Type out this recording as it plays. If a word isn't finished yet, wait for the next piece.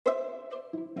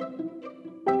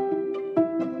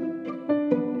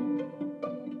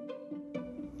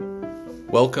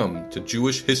Welcome to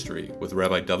Jewish History with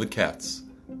Rabbi David Katz,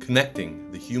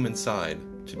 connecting the human side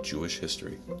to Jewish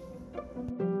history.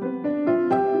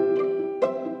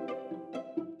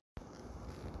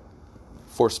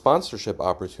 For sponsorship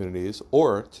opportunities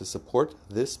or to support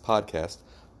this podcast,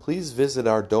 please visit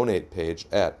our donate page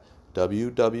at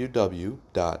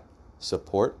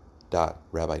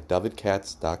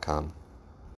www.support.rabbidavidkatz.com.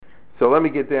 So let me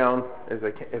get down,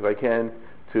 if I can,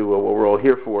 to what we're all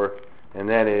here for, and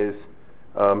that is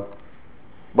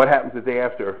what happens the day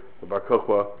after the Bar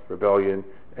Kokhba rebellion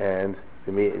and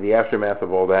the aftermath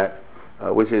of all that,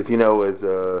 which, as you know, is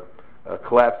a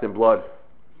collapse in blood.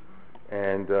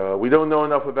 And we don't know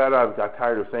enough about it. I got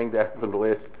tired of saying that from the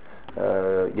last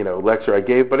lecture I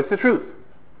gave, but it's the truth.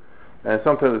 And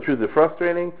sometimes the truth is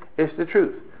frustrating. It's the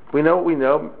truth. We know what we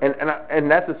know,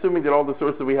 and that's assuming that all the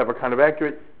sources we have are kind of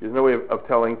accurate. There's no way of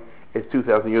telling. It's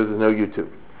 2,000 years. There's no YouTube.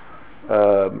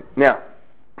 Now,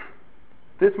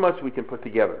 this much we can put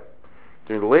together.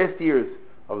 During the last years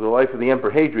of the life of the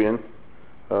Emperor Hadrian,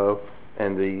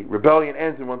 and the rebellion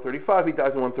ends in 135, he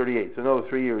dies in 138, so another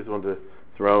 3 years on the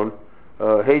throne.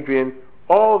 Hadrian,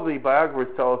 all of the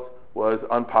biographers tell us, was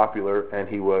unpopular and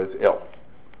he was ill.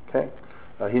 Okay,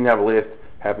 he didn't have a last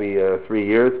happy 3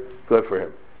 years. Good for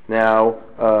him. Now,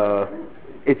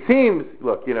 it seems,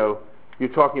 look, you're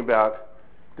talking about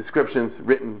descriptions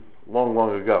written long,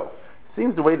 long ago. It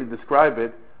seems the way to describe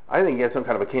it, I think he had some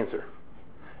kind of a cancer.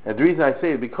 And the reason I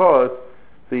say it because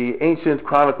the ancient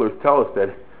chroniclers tell us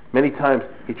that many times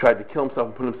he tried to kill himself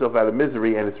and put himself out of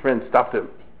misery, and his friends stopped him.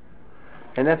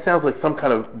 And that sounds like some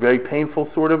kind of very painful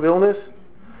sort of illness,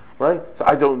 right? So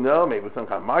I don't know, maybe it was some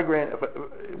kind of migraine.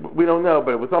 We don't know,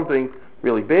 but it was something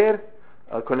really bad.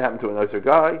 Couldn't happen to a nicer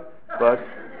guy. But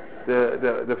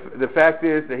the fact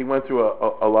is that he went through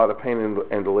a lot of pain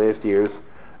in the last years.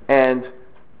 And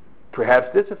perhaps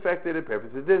this affected it,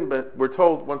 perhaps it didn't, but we're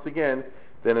told, once again,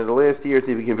 that in the last years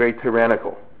he became very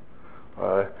tyrannical.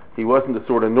 He wasn't the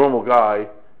sort of normal guy,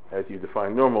 as you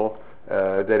define normal,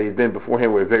 that he'd been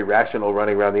beforehand, where he was very rational,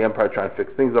 running around the empire, trying to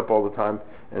fix things up all the time,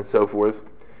 and so forth.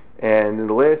 And in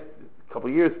the last couple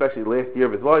of years, especially the last year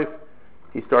of his life,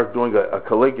 he starts doing a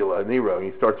Caligula, a Nero.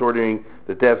 He starts ordering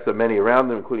the deaths of many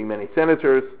around him, including many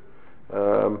senators.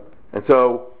 And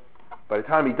so, by the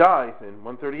time he dies in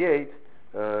 138,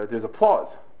 there's applause,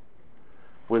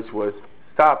 which was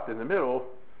stopped in the middle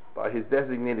by his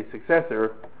designated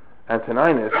successor,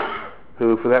 Antoninus,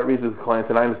 who for that reason is called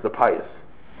Antoninus the Pious,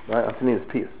 right? Antoninus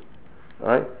Pius,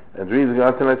 right? And the reason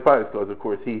Antoninus Pius goes, of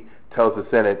course, he tells the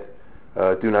Senate,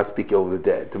 do not speak ill of the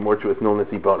dead, de mortuis non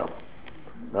nisi bonum,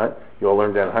 right? You all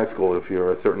learned that in high school if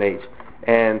you're a certain age.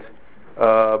 And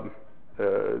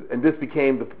this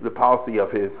became the policy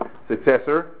of his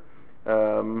successor.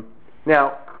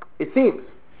 Now, it seems,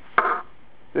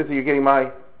 you're getting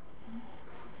my,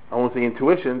 I won't say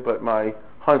intuition, but my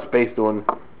hunch based on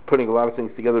putting a lot of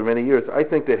things together many years. I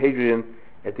think that Hadrian,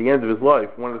 at the end of his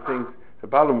life, one of the things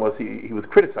about him was he was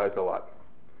criticized a lot,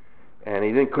 and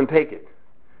he couldn't take it.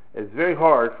 It's very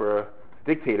hard for a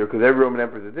dictator, because every Roman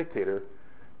emperor is a dictator,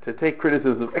 to take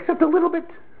criticism, except a little bit.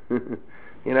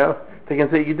 They can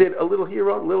say, you did a little here,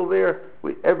 a little there.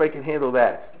 Everybody can handle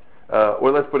that. Or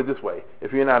let's put it this way,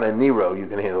 if you're not a Nero, you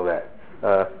can handle that.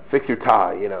 Fix your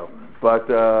tie, But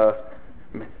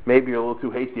maybe you're a little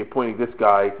too hasty appointing this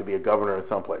guy to be a governor in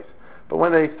some place. But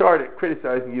when they started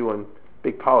criticizing you on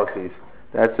big policies,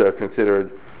 that's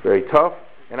considered very tough.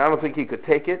 And I don't think he could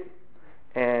take it.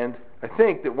 And I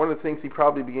think that one of the things he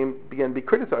probably began to be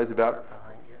criticized about,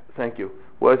 thank you,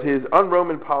 was his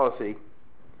un-Roman policy,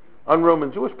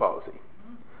 un-Roman Jewish policy,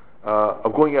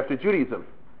 of going after Judaism,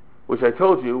 which I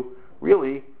told you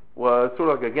really was sort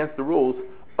of like against the rules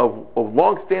of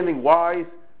long-standing, wise,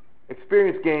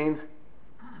 experience-gained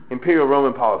imperial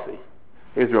Roman policy.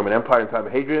 Here's the Roman Empire in the time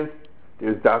of Hadrian.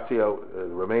 There's Dacia,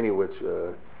 Romania, which,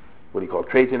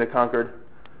 Trajan had conquered.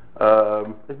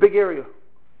 It's a big area.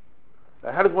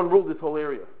 How does one rule this whole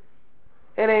area?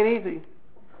 It ain't easy.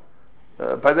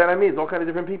 By that I mean, it's all kinds of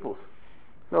different peoples.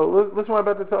 No, listen what I'm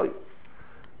about to tell you.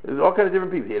 There's all kinds of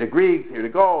different people. Here the Greeks, here the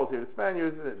Gauls, here the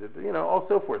Spaniards, all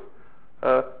so forth.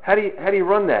 How do you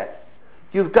run that?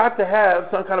 You've got to have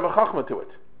some kind of a chachma to it.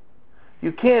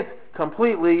 You can't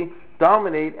completely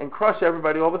dominate and crush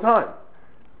everybody all the time,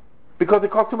 because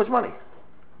it costs too much money.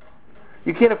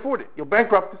 You can't afford it. You'll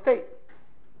bankrupt the state.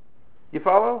 You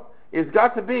follow? It's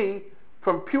got to be,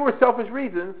 from pure selfish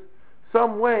reasons,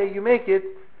 some way you make it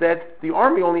that the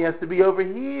army only has to be over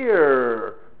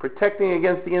here, protecting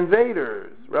against the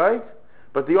invaders, right?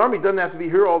 But the army doesn't have to be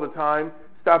here all the time,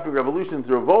 stopping revolutions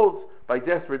or revolts, by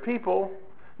desperate people.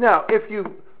 Now, if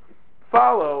you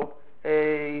follow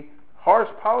a harsh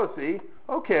policy,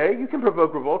 okay, you can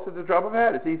provoke revolts at the drop of a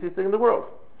hat. It's the easiest thing in the world.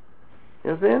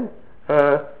 You understand?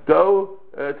 Go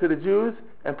to the Jews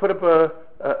and put up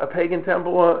a pagan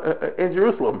temple in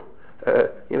Jerusalem.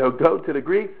 Go to the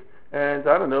Greeks and,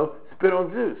 I don't know, spit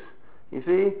on Zeus. You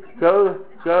see? Go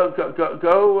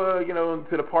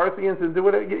to the Parthians and do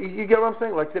whatever. You get what I'm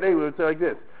saying? Like today we would say like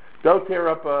this. Go tear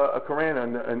up a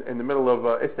Quran in the middle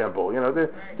of Istanbul.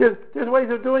 There's ways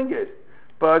of doing it.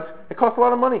 But it costs a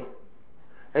lot of money.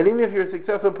 And even if you're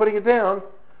successful in putting it down,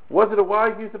 was it a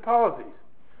wise use of policies?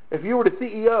 If you were the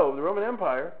CEO of the Roman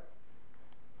Empire,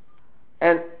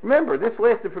 and remember, this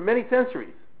lasted for many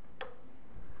centuries.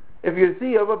 If you're the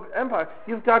CEO of an empire,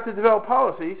 you've got to develop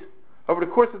policies over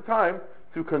the course of time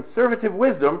through conservative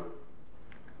wisdom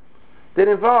that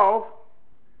involve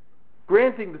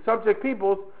granting the subject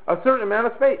peoples a certain amount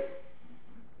of space.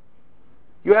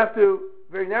 You have to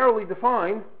very narrowly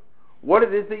define what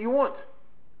it is that you want.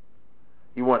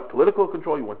 You want political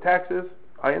control, you want taxes,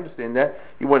 I understand that.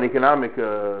 You want an economic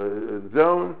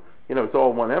zone, it's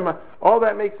all one empire. All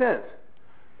that makes sense.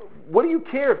 What do you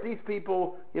care if these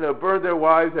people, burn their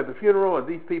wives at the funeral, and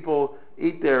these people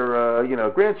eat their,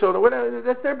 grandchildren, whatever?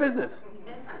 That's their business.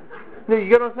 You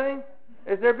get what I'm saying?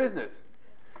 It's their business.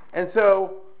 And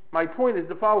so, my point is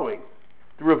the following.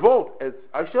 The revolt, as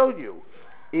I showed you,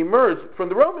 emerged from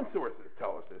the Roman sources,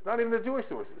 tell us this, not even the Jewish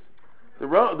sources. The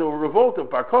revolt of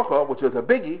Bar Kokhba, which was a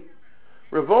biggie,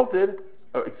 resulted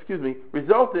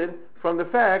from the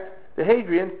fact that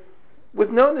Hadrian, with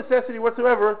no necessity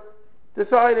whatsoever,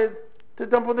 decided to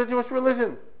dump on the Jewish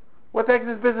religion. What the heck is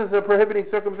his business of prohibiting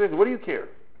circumcision? What do you care?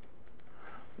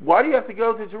 Why do you have to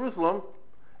go to Jerusalem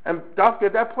and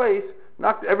at that place,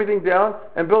 knock everything down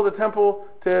and build a temple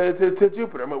to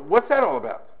Jupiter? I mean, what's that all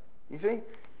about? You see?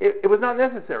 It was not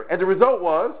necessary. And the result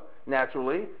was,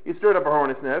 naturally, you stirred up a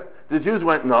hornet's nest, the Jews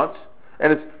went nuts,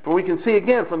 and we can see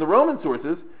again from the Roman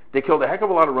sources, they killed a heck of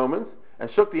a lot of Romans and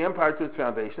shook the empire to its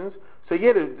foundations. So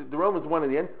yeah, the Romans won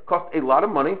in the end, cost a lot of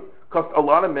money, cost a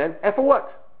lot of men, and for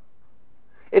what?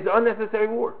 It's unnecessary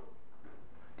war.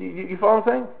 Do you follow what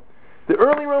I'm saying? The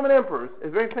early Roman emperors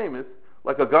is very famous,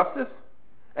 like Augustus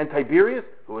and Tiberius,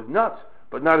 who was nuts,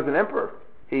 but not as an emperor.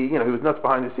 He was nuts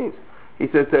behind the scenes. He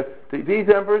says that these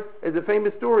emperors is a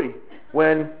famous story.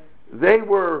 When they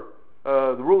were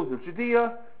the rulers of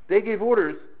Judea, they gave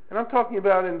orders, and I'm talking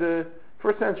about in the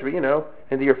first century, in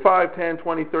the year 5, 10,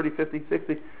 20, 30, 50,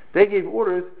 60, they gave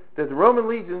orders that the Roman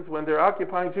legions, when they're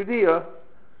occupying Judea,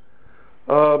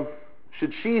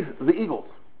 should sheathe the eagles,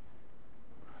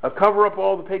 cover up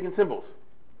all the pagan symbols.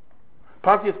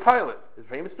 Pontius Pilate is a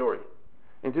famous story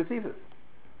in Josephus.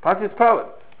 Pontius Pilate,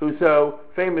 who's so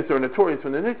famous or notorious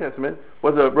from the New Testament,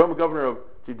 was a Roman governor of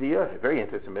Judea, very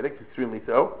anti-Semitic, extremely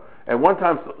so, and one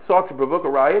time sought to provoke a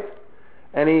riot,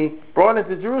 and he brought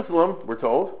into Jerusalem, we're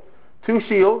told, 2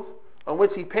 shields on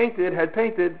which he had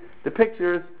painted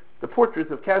the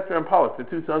portraits of Castor and Pollux, the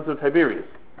 2 sons of Tiberius.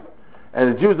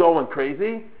 And the Jews all went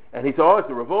crazy, and he said, it's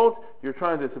a revolt, you're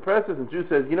trying to suppress us, and the Jew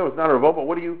says, it's not a revolt, but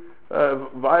what are you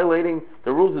violating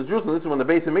the rules of Jerusalem? This is when the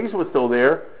Beis Hamikdash was still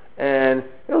there, and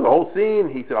it was a whole scene.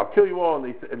 He said, I'll kill you all,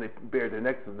 and they bared their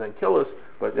necks and then kill us,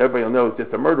 but everybody will know it's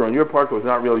just a murder on your part, because it's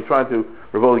not really trying to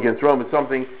revolt against Rome, it's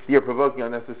something you're provoking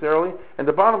unnecessarily. And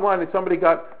the bottom line is somebody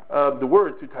got the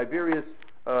word to Tiberius,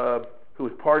 who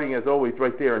was partying as always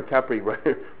right there in Capri,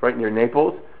 right near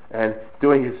Naples, and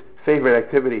doing his favorite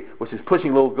activity, which is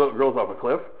pushing little girls off a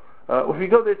cliff. If you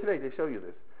go there today, they show you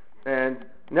this. And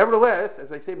nevertheless,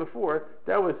 as I say before,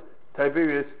 that was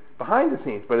Tiberius behind the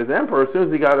scenes. But as emperor, as soon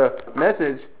as he got a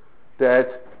message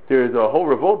that there's a whole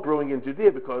revolt brewing in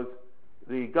Judea because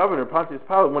the governor, Pontius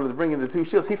Pilate, wanted to bring in the 2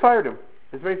 shields, he fired him.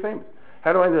 It's very famous.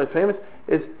 How do I know it's famous?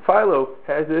 Philo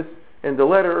has this in the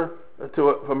letter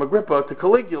from Agrippa to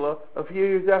Caligula a few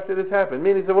years after this happened.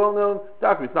 Meaning it's a well-known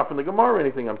document. It's not from the Gemara or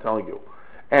anything, I'm telling you.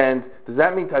 And does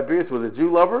that mean Tiberius was a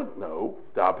Jew lover? No,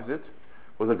 the opposite.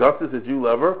 Was Augustus a Jew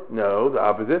lover? No, the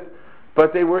opposite.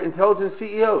 But they were intelligent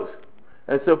CEOs.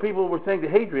 And so people were saying to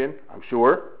Hadrian, I'm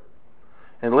sure,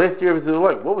 in the last year of his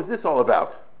life, what was this all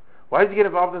about? Why did you get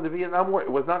involved in the Vietnam War? It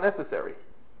was not necessary.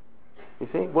 You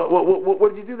see? What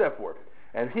did you do that for?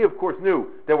 And he, of course, knew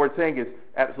that what we're saying is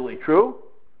absolutely true.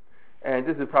 And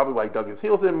this is probably why he dug his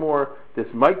heels in more. This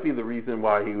might be the reason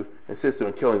why he insisted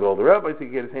on killing all the rabbis he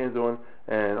could get his hands on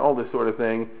and all this sort of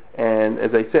thing. And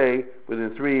as I say,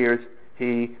 within 3 years,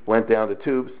 he went down the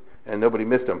tubes and nobody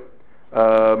missed him.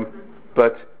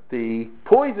 But the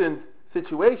poisoned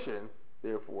situation,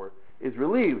 therefore, is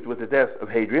relieved with the death of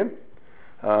Hadrian.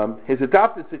 His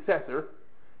adopted successor,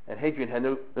 and Hadrian had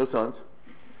no sons,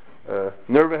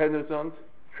 Nerva had no sons,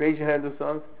 Trajan had no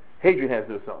sons, Hadrian has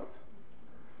no sons.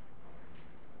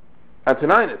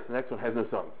 Antoninus, the next one, has no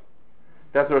sons.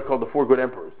 That's what are called the four good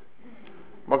emperors.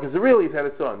 Marcus Aurelius had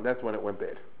a son. That's when it went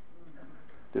bad.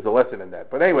 There's a lesson in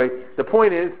that. But anyway, the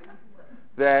point is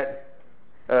that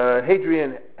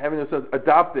Hadrian, having no sons,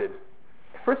 adopted.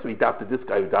 First he adopted this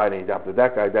guy who died, and he adopted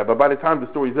that guy who died. But by the time the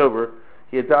story's over,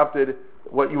 he adopted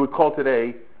what you would call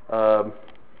today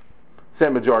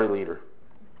Senate Majority Leader,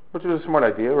 which was a smart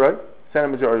idea, right? Senate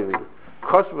Majority Leader.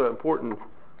 Kushva, important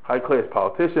high-class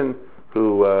politician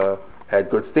who had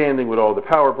good standing with all the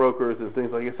power brokers and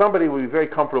things like that. Somebody would be very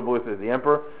comfortable with as the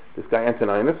emperor, this guy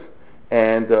Antoninus,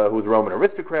 and who was a Roman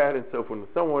aristocrat and so forth and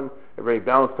so on, a very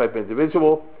balanced type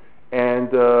individual.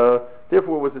 And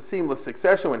therefore it was a seamless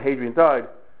succession. When Hadrian died,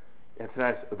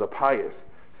 Antoninus the Pious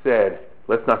said,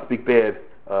 let's not speak bad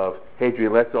of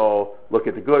Hadrian, let's all look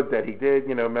at the good that he did.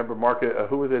 You know, remember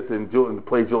who was this in the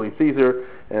play Julius Caesar,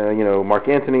 Mark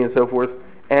Antony and so forth.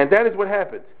 And that is what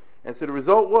happened. And so the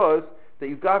result was that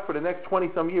you got for the next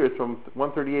 20-some years, from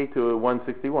 138 to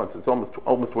 161, so it's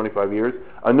almost 25 years,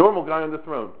 a normal guy on the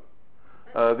throne.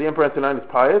 The Emperor Antoninus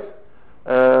Pius,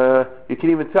 you can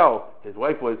even tell his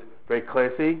wife was very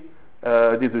classy.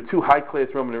 These were two high-class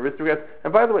Roman aristocrats.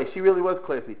 And by the way, she really was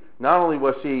classy. Not only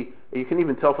was she, you can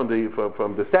even tell from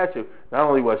the statue, not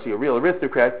only was she a real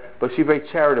aristocrat, but she very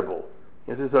charitable.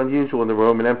 This is unusual in the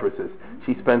Roman empresses.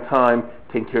 She spent time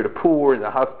taking care of the poor in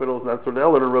the hospitals, and that sort of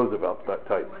Eleanor Roosevelt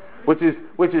type, which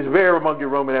is rare among your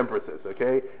Roman empresses.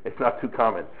 Okay, it's not too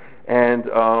common. And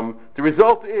the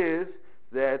result is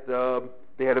that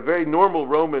they had a very normal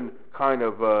Roman kind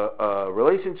of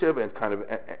relationship and kind of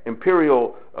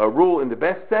imperial rule in the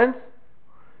best sense.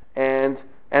 And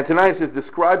Antoninus is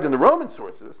described in the Roman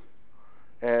sources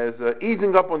as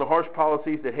easing up on the harsh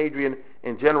policies that Hadrian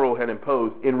in general had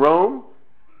imposed in Rome.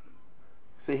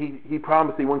 So he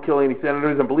promised he wouldn't kill any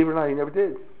senators, and believe it or not, he never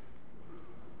did.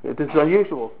 This is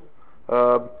unusual.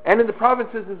 And in the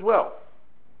provinces as well.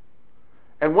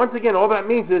 And once again, all that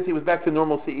means is he was back to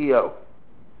normal CEO.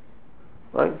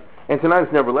 Right?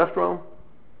 Antoninus never left Rome.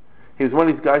 He was one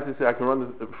of these guys that said, I can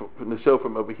run the show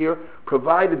from over here,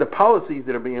 provided the policies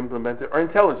that are being implemented are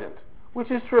intelligent,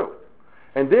 which is true.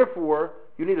 And therefore,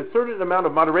 you need a certain amount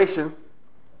of moderation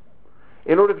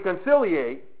in order to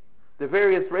conciliate the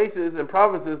various races and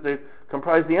provinces that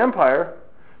comprise the empire,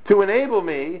 to enable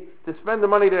me to spend the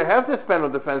money that I have to spend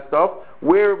on defense stuff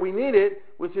where we need it,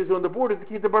 which is on the border, to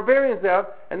keep the barbarians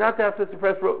out and not to have to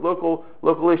suppress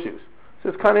local issues. So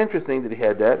it's kind of interesting that he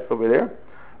had that over there.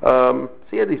 So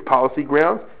he had these policy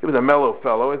grounds. He was a mellow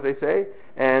fellow, as they say.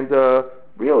 And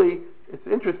really, it's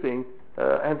interesting.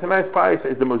 Antoninus Pius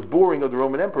is the most boring of the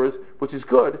Roman emperors, which is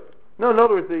good. No, in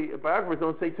other words, the biographers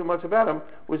don't say too much about him,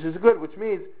 which is good, which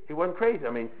means he wasn't crazy.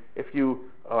 I mean, if you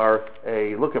are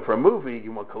looking for a movie,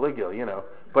 you want Caligula, you know.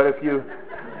 But if you,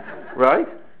 right?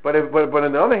 But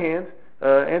on the other hand,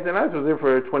 Antoninus was there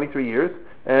for 23 years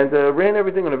and ran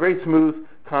everything in a very smooth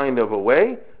kind of a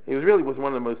way. He was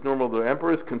one of the most normal of the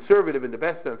emperors, conservative in the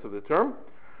best sense of the term.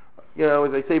 You know,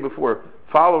 as I say before,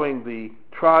 following the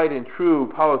tried and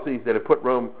true policies that have put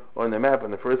Rome on the map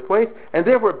in the first place, and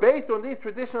therefore, based on these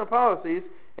traditional policies,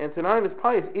 Antoninus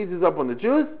Pius eases up on the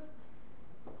Jews,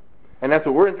 and that's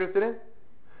what we're interested in.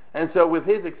 And so, with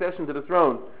his accession to the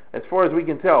throne, as far as we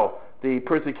can tell, the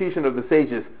persecution of the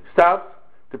sages stops,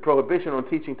 the prohibition on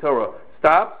teaching Torah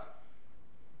stops.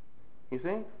 You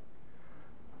see?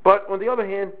 But on the other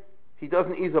hand, he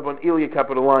doesn't ease up on Aelia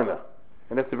Capitolina,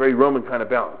 and that's a very Roman kind of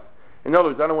balance. In other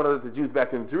words, I don't want to let the Jews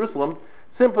back into Jerusalem,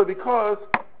 simply because,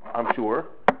 I'm sure,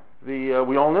 we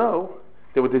all know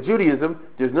that with the Judaism,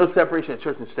 there's no separation of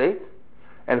church and state,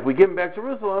 and if we give them back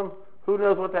Jerusalem, who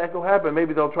knows what the heck will happen?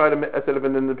 Maybe they'll try to set up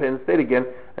an independent state again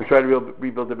and try to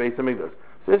rebuild the base of Mikdash.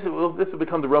 So this will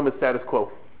become the Roman status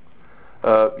quo.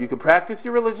 You can practice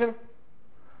your religion.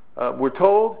 We're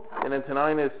told, and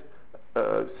Antoninus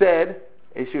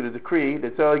issued a decree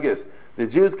that said like this: the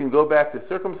Jews can go back to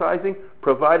circumcising,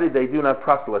 provided they do not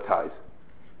proselytize.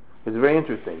 It's very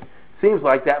interesting. Seems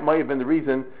like that might have been the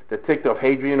reason that ticked off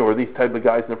Hadrian or these type of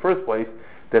guys in the first place,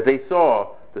 that they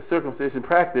saw the circumcision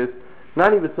practice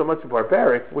not even so much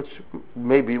barbaric, which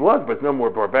maybe it was, but it's no more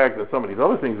barbaric than some of these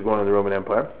other things going on in the Roman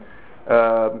Empire.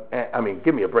 I mean,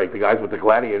 give me a break. The guys with the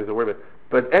gladiators are worried.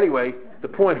 But anyway, the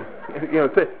point,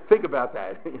 think about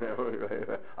that.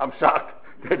 I'm shocked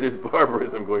that there's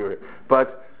barbarism going on here.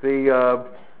 But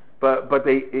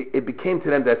it became to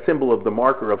them that symbol of the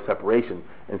marker of separation.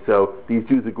 And so these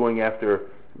Jews are going after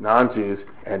non-Jews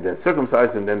and then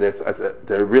circumcised, and then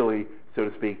they're really, so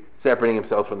to speak, separating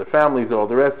himself from the families and all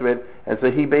the rest of it. And so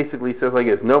he basically says like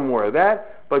this, no more of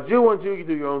that, but Jew on Jew, you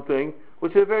do your own thing,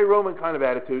 which is a very Roman kind of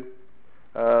attitude.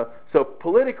 So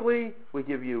politically, we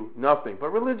give you nothing, but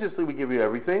religiously we give you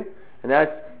everything, and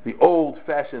that's the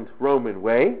old-fashioned Roman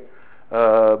way.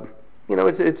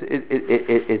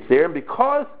 It's there, and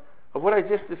because of what I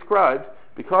just described,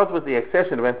 because with the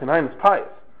accession of Antoninus Pius,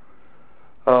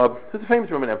 who's a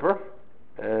famous Roman emperor,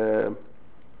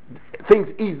 things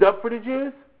eased up for the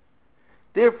Jews.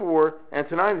 Therefore,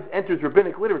 Antoninus enters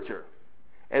rabbinic literature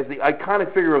as the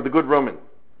iconic figure of the good Roman,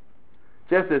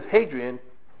 just as Hadrian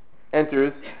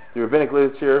enters the rabbinic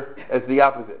literature as the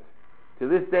opposite. To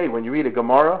this day, when you read a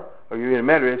Gemara or you read a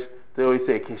Medrash, they always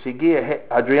say, Keshigia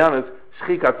Hadrianus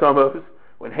Shchikat Somos,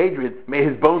 when Hadrian made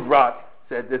his bones rot,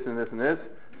 said this and this and this.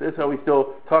 So this is how we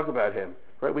still talk about him.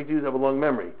 Right? We Jews have a long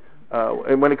memory.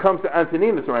 And when it comes to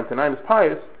Antoninus or Antoninus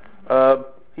Pius,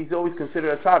 he's always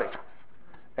considered a tzaddik.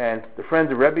 And the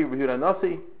friends of Rebbe Yehuda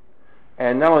Nasi,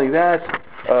 and not only that,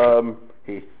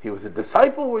 he was a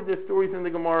disciple with the stories in the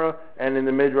Gemara and in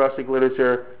the Midrashic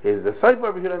literature. His disciple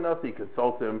Rebbe Yehuda Nasi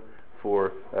consults him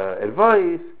for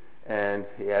advice, and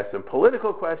he asks him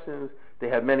political questions. They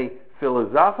have many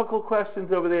philosophical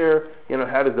questions over there.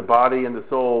 How does the body and the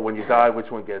soul, when you die,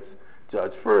 which one gets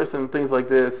judged first, and things like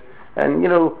this. And,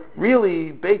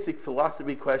 really basic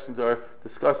philosophy questions are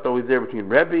discussed always there between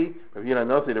Rebbe Yehuda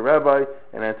Nasi, the rabbi,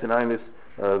 and Antoninus,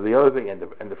 the other thing.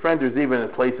 And the friend, there's even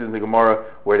places in the Gemara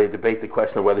where they debate the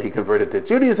question of whether he converted to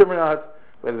Judaism or not,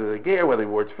 whether they're ger, whether he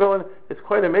wore tefillin. It's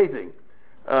quite amazing.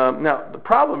 Now, the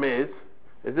problem is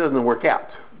it doesn't work out.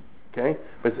 Okay?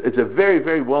 But it's a very,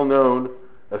 very well-known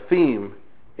theme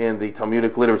in the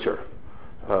Talmudic literature.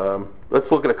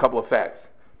 Let's look at a couple of facts.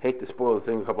 Hate to spoil the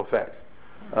thing, a couple of facts.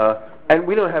 And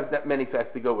we don't have that many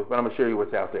facts to go with, but I'm going to show you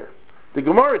what's out there. The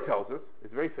Gemara tells us,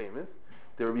 it's very famous,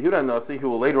 that Rabbi Yehuda Nasi, who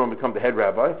will later on become the head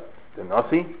rabbi, the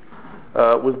Nasi,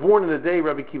 was born in the day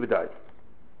Rabbi Akiva died.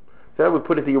 So that would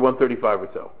put it to year 135 or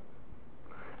so.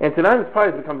 Antoninus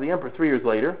Pius becomes the emperor 3 years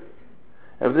later,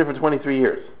 and was there for 23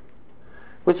 years.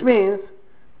 Which means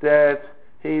that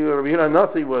Rabbi Yehuda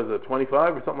Nasi was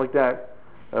 25 or something like that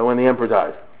when the emperor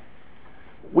died.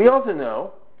 We also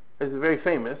know, this is very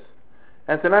famous,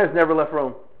 Antoninus never left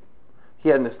Rome. He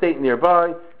had an estate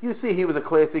nearby. You see, he was a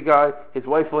classy guy. His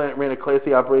wife ran a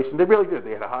classy operation. They really did.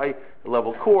 They had a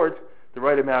high-level court, the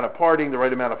right amount of partying, the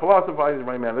right amount of philosophizing, the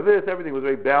right amount of this. Everything was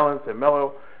very balanced and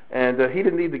mellow. And he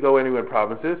didn't need to go anywhere in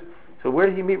provinces. So where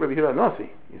did he meet Rabbi Yehuda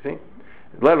Nasi, you see?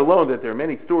 Let alone that there are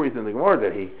many stories in the Gemara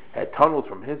that he had tunnels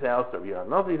from his house to Rabbi Yehuda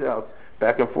Nasi's house,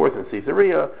 back and forth in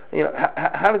Caesarea.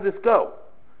 How does this go?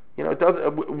 It does.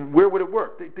 Where would it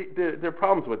work? There are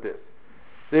problems with this.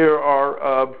 There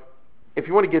are, if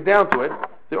you want to get down to it,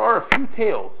 there are a few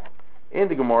tales in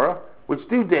the Gemara which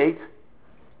do date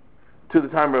to the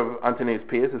time of Antoninus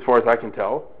Pius, as far as I can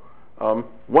tell.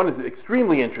 One is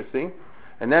extremely interesting,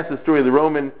 and that's the story of the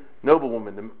Roman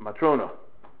noblewoman, the Matrona,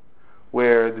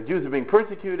 where the Jews are being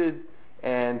persecuted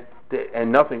and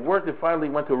nothing worked, and finally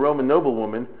went to a Roman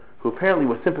noblewoman who apparently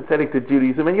was sympathetic to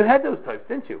Judaism. And you had those types,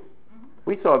 didn't you?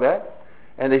 We saw that.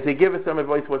 And they said, give us some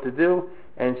advice what to do.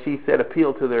 And she said,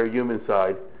 appeal to their human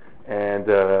side and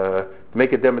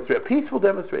make a peaceful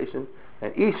demonstration.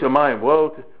 And Ishamayim,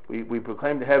 we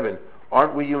proclaim to heaven,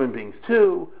 aren't we human beings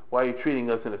too? Why are you treating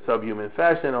us in a subhuman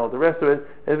fashion? All the rest of it.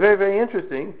 It's very, very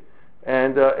interesting.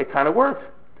 And it kind of worked.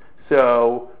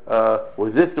 So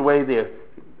was this the way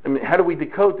how do we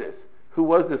decode this? Who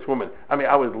was this woman?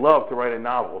 I would love to write a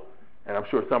novel, and I'm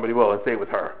sure somebody will, and say it was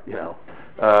her,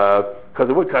 because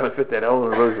it would kind of fit that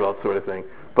Eleanor Roosevelt sort of thing.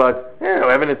 But,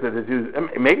 evidence that the Jews,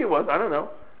 maybe it was, I don't know.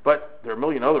 But there are a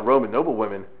million other Roman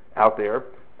noblewomen out there,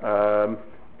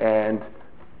 and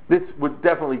this would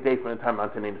definitely date from the time of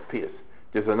Antoninus Pius.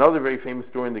 There's another very famous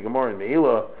story in the Gemara in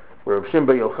Me'ilah, where Shimon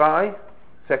bar Yochai,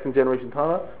 second generation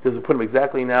Tana, just to put him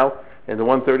exactly now in the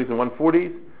 130s and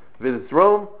 140s, visits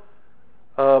Rome,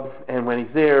 and when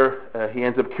he's there, he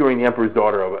ends up curing the emperor's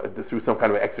daughter through some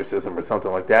kind of exorcism or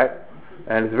something like that.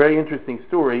 And it's a very interesting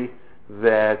story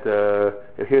that,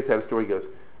 here's how the story goes,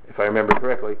 if I remember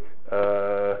correctly.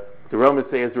 The Romans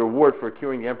say as a reward for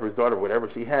curing the emperor's daughter, whatever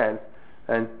she had,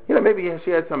 and maybe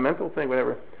she had some mental thing,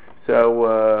 whatever.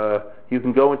 So you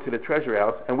can go into the treasure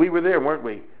house, and we were there, weren't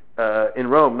we, in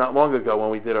Rome not long ago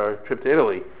when we did our trip to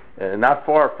Italy. Not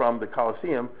far from the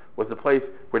Colosseum was the place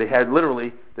where they had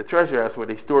literally the treasure house where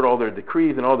they stored all their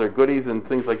decrees and all their goodies and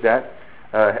things like that.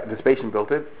 Vespasian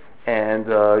built it, and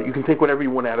you can take whatever you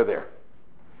want out of there.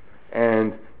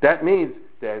 And that means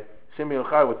that Shimon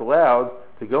bar Yochai was allowed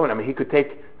to go in. I mean, he could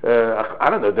take, I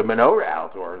don't know, the menorah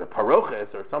out or the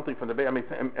parochas or something from the base. I mean,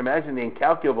 imagine the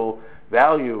incalculable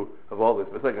value of all this.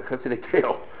 It's like a Hasidic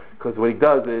tale, because what he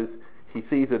does is he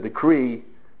sees a decree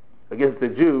against the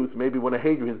Jews, maybe one of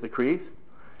Hadrian's decrees,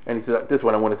 and he said, this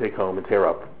one I want to take home and tear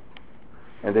up.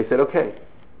 And they said, okay.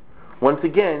 Once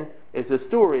again, it's a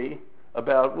story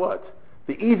about what?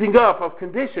 The easing up of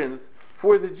conditions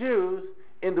for the Jews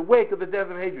in the wake of the death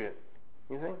of Hadrian.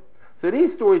 You see? So these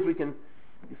stories we can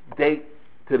date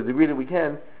to the degree that we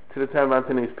can to the time of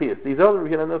Antoninus Pius. These other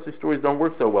these stories don't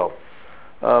work so well.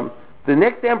 The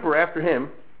next emperor after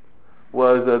him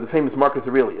was the famous Marcus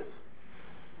Aurelius,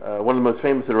 one of the most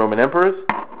famous of the Roman emperors,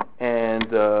 and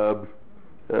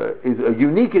is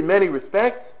unique in many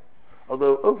respects,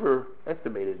 although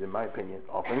overestimated in my opinion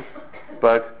often,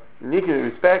 but unique in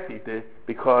respect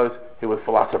because he was a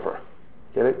philosopher.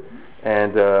 Get it?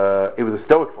 And he was a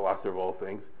Stoic philosopher of all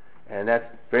things, and that's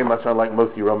very much unlike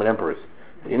most of the Roman emperors.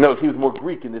 You know, he was more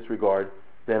Greek in this regard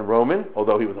than Roman,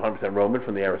 although he was 100% Roman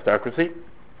from the aristocracy.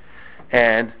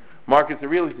 And Marcus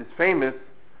Aurelius is famous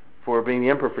for being the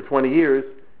emperor for 20 years,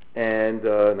 and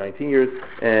 19 years,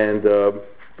 and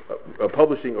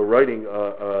publishing or writing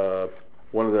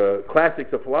one of the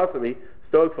classics of philosophy,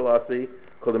 Stoic philosophy,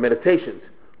 called the Meditations,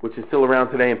 which is still around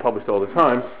today and published all the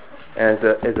time, as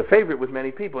a favorite with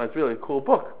many people, and it's really a cool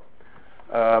book.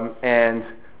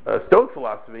 Stoic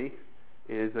philosophy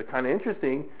is kind of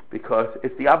interesting because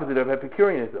it's the opposite of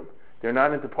Epicureanism. They're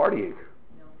not into partying.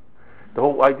 The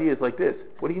whole idea is like this: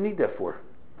 what do you need that for?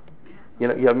 You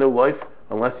know, you have no life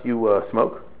unless you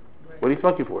smoke. What are you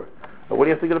smoking for? What do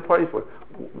you have to go to parties for?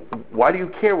 Why do you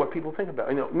care what people think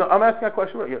about you? No, I'm asking that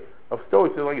question right here. Of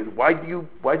Stoics, they're like, why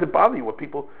does it bother you what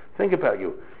people think about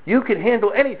you? You can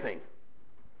handle anything.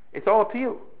 It's all up to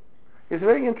you. It's a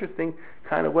very interesting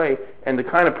kind of way, and the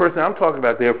kind of person I'm talking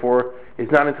about, therefore, is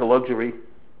not into luxury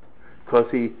because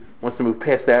he wants to move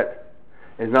past that.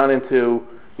 Is not into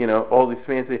all these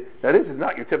fancy. Now, this is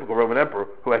not your typical Roman emperor,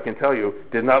 who I can tell you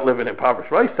did not live an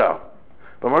impoverished lifestyle.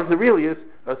 But Marcus Aurelius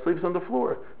sleeps on the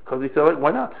floor because he said, like,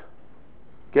 why not?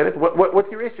 Get it?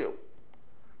 What's your issue?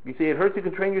 You see, it hurts. You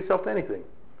can train yourself to anything,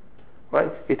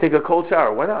 right? You take a cold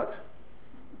shower. Why not?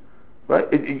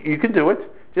 Right? You can do it.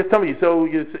 Just tell me,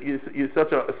 you're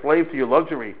such a slave to your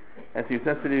luxury and to your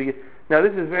sensitivity. Now,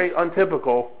 this is very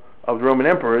untypical of the Roman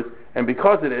emperors, and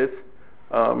because it is,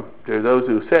 there are those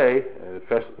who say,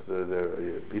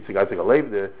 these guys like a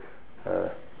Lev, the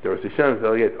Rosh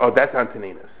Hashanah, oh, that's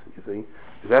Antoninus. You see,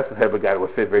 that's the type of guy that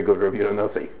would fit very good with Rabbi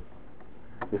Yonasi.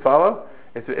 You follow?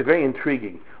 It's very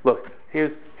intriguing. Look,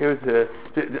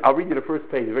 I'll read you the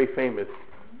first page. Very famous.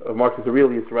 Marcus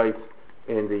Aurelius writes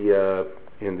in the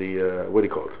what do you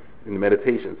call it? In the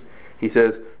Meditations, he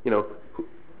says,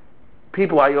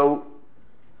 people I owe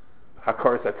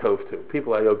hakaras hatov to,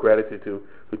 people I owe gratitude to,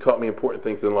 who taught me important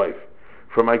things in life.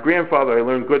 From my grandfather, I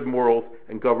learned good morals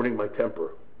and governing my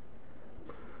temper.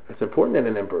 That's important in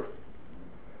an emperor.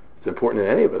 It's important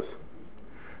in any of us.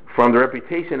 From the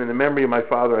reputation and the memory of my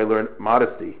father, I learned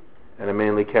modesty and a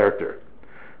manly character.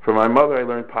 From my mother, I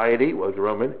learned piety, was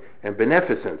Roman, and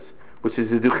beneficence, which is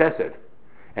to do chesed,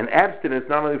 and abstinence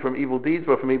not only from evil deeds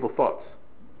but from evil thoughts.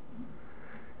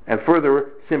 And further,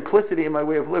 simplicity in my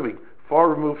way of living, far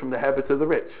removed from the habits of the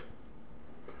rich.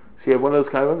 So you have one of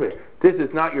those kind of living. This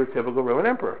is not your typical Roman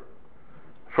emperor.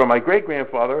 From my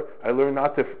great-grandfather, I learned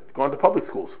not to go into public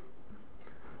schools.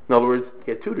 In other words,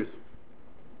 get tutors.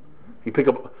 You pick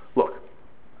up, look,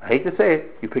 I hate to say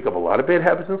it, you pick up a lot of bad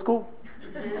habits in school.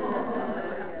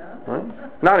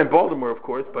 Right? Not in Baltimore, of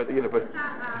course, but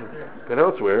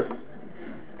elsewhere.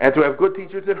 And to have good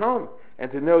teachers at home,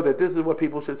 and to know that this is what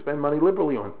people should spend money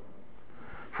liberally on.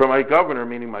 From my governor,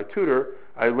 meaning my tutor,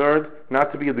 I learned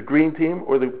not to be of the green team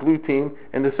or the blue team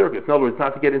in the circus. In other words,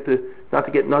 not to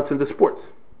get nuts into sports.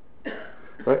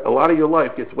 Right? A lot of your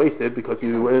life gets wasted because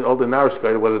you went all the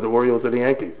Narishkeit, whether the Orioles or the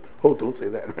Yankees. Oh, don't say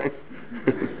that, right?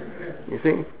 You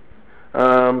see?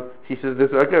 He says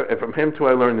this, and from him too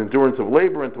I learned endurance of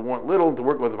labor, and to want little, and to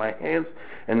work with my hands,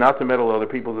 and not to meddle with other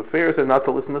people's affairs, and not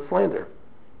to listen to slander.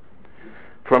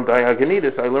 From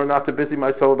Diogenes, I learned not to busy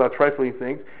myself about trifling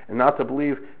things, and not to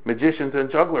believe magicians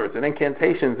and jugglers, and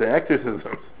incantations and exorcisms,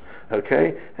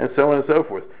 okay, and so on and so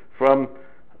forth. From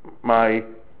my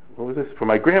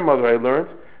grandmother,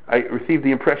 I received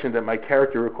the impression that my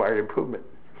character required improvement.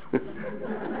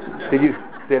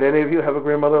 Did any of you have a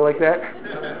grandmother like that?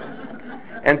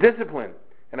 And discipline.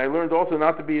 And I learned also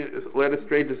not to be led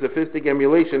astray to sophistic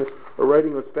emulation or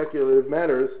writing on speculative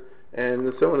matters,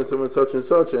 and so on and so on, such and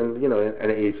such. And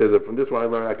and he says that from this one I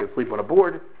learned I could sleep on a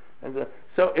board. And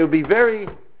so it would be very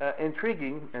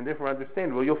intriguing and therefore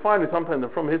understandable. You'll find it sometimes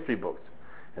from history books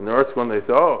And the article, they say,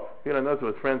 oh, Yonanossi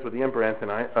was friends with the Emperor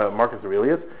Marcus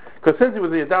Aurelius, because since he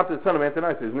was the adopted son of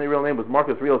Antonius, his real name was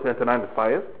Marcus Aurelius Antoninus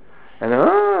Pius. And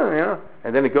then,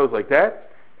 and then it goes like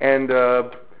that, and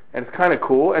it's kind of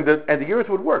cool, and the years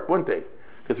would work, wouldn't they?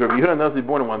 Because Rabbi Yehuda was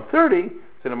born in 130,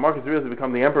 so then Marcus Aurelius would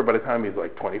become the emperor by the time he was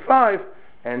like 25,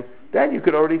 and then you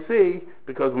could already see,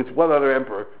 because with what other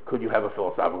emperor could you have a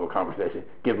philosophical conversation?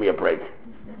 Give me a break,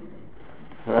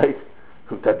 right?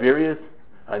 Tiberius,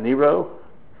 Nero,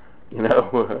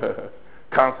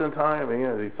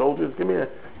 Constantine, these soldiers, give me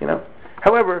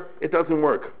However, it doesn't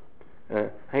work. I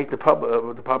hate to pop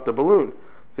the balloon.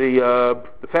 The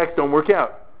facts don't work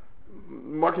out.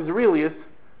 Marcus Aurelius,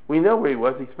 we know where he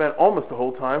was. He spent almost the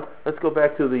whole time. Let's go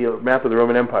back to the map of the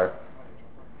Roman Empire.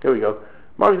 Here we go.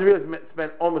 Marcus Aurelius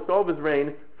spent almost all of his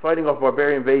reign fighting off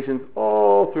barbarian invasions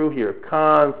all through here,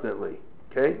 constantly.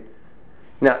 Okay?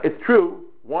 Now, it's true,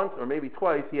 once or maybe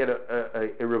twice, he had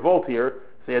a revolt here,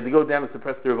 so he had to go down and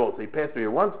suppress the revolt. So he passed through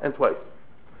here once and twice.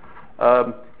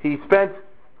 He spent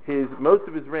most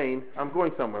of his reign, I'm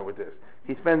going somewhere with this,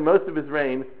 he spent most of his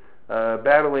reign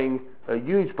battling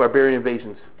huge barbarian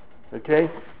invasions.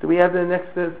 Okay? Do we have the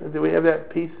next, do we have that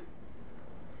piece?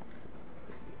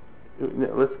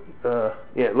 Let's,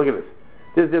 look at this.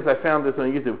 This I found this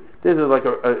on YouTube. This is like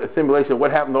a simulation of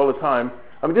what happened all the time.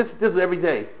 I mean, this is every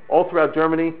day, all throughout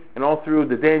Germany and all through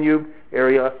the Danube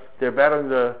area. They're battling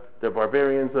the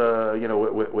barbarians,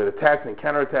 with attacks and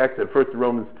counterattacks. At first, the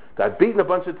Romans got beaten a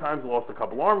bunch of times, lost a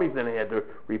couple armies, then they had to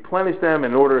replenish them.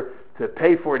 In order to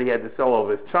pay for it, he had to sell all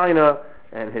of his china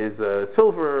and his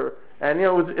silver, and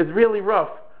it's really rough.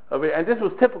 And this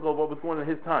was typical of what was going on in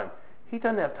his time. He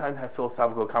doesn't have time to have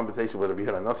philosophical conversation with Rabbi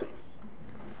Yonanossi.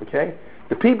 Okay?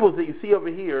 The peoples that you see over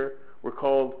here were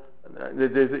called,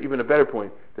 there's even a better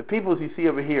point, the peoples you see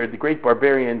over here, the great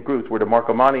barbarian groups, were the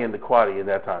Marcomanni and the Quadi in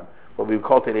that time. What we would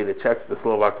call today the Czechs, the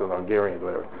Slovaks, and the Hungarians,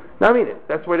 whatever. Now, I mean it.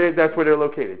 That's where they're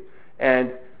located.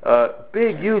 And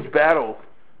big, huge battles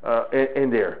in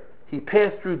there. He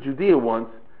passed through Judea once,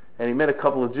 and he met a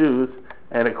couple of Jews,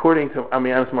 and according to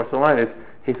Ammianus Marcellinus,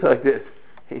 he's like this.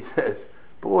 He says,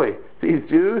 boy, these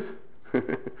Jews,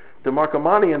 the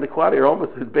Marcomanni and the Quadi are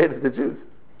almost as bad as the Jews.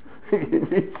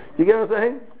 You get what I'm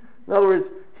saying? In other words,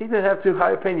 he didn't have too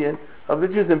high opinion of the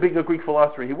Jews, and being a Greek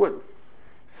philosopher, he wouldn't.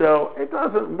 So it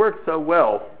doesn't work so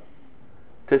well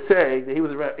to say that he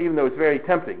was, even though it's very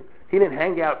tempting, he didn't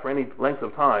hang out for any length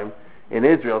of time in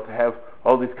Israel to have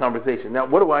all these conversations. Now,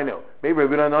 what do I know? Maybe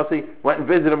Rabbi Yonanossi went and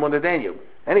visited him on the Danube.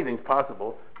 Anything's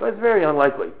possible, but it's very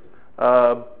unlikely.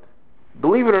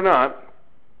 Believe it or not,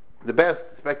 the best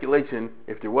speculation,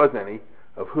 if there was any,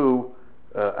 of who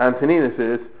Antoninus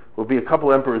is, will be a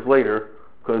couple emperors later,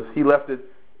 because he left it.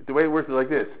 The way it works is like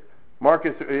this.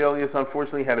 Marcus Aurelius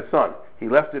unfortunately had a son. He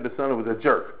left it a son who was a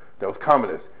jerk, that was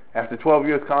Commodus. After 12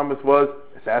 years, Commodus was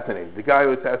assassinated. The guy who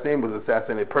was assassinated was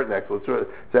assassinated. Pertinax was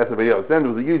assassinated by else. Then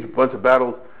there was a huge bunch of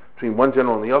battles between one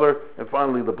general and the other, and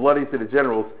finally the bloodiest of the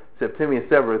generals, Septimius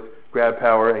Severus, grabbed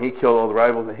power, and he killed all the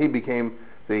rivals, and he became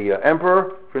the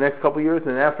emperor for the next couple of years,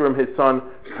 and after him his son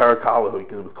Caracalla, who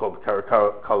was called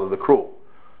Caracalla the Cruel.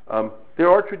 There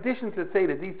are traditions that say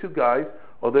that these two guys,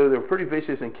 although they were pretty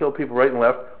vicious and killed people right and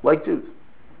left, like Jews.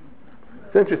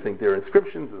 It's interesting. There are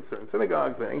inscriptions in certain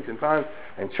synagogues in ancient times,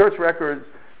 and church records,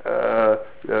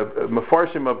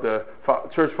 Mefarshim of the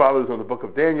church fathers on the book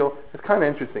of Daniel. It's kind of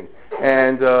interesting.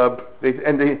 And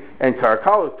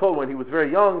Caracalla was told when he was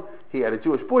very young he had a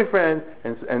Jewish boyfriend,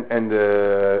 and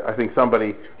I think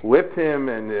somebody whipped him,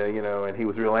 and he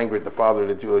was real angry at the father of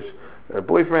the Jewish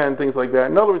boyfriend, things like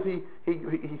that. In other words, he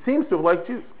seems to have liked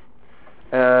Jews.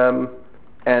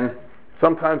 And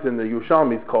sometimes in the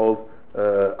Yerushalmi it's called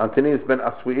Antoninus ben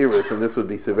Asuirus, and this would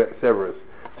be Severus.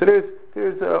 So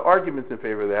there's arguments in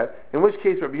favor of that, in which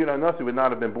case Rabbi Yonanossi would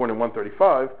not have been born in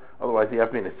 135, otherwise he'd have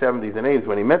to be in his 70s and 80s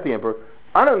when he met the emperor.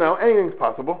 I don't know, anything's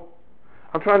possible.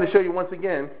 I'm trying to show you once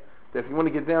again that if you want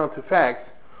to get down to facts,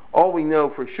 all we know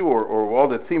for sure, or all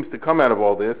that seems to come out of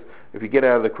all this, if you get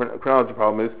out of the chronology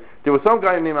problem, is there was some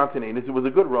guy named Antoninus who was a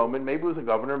good Roman, maybe he was a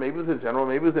governor, maybe he was a general,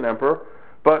 maybe he was an emperor,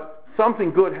 but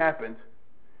something good happened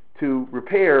to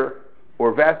repair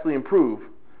or vastly improve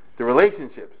the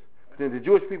relationships between the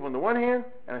Jewish people on the one hand,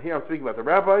 and here I'm speaking about the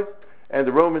rabbis, and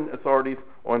the Roman authorities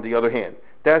on the other hand.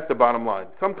 That's the bottom line.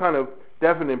 Some kind of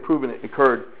definite improvement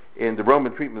occurred in the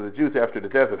Roman treatment of the Jews after the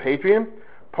death of Hadrian.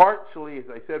 Partially, as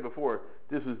I said before,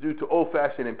 this was due to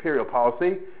old-fashioned imperial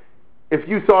policy. If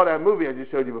you saw that movie I just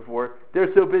showed you before,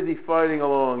 they're so busy fighting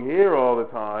along here all the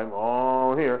time,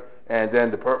 all here, and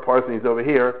then the Parthians over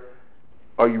here.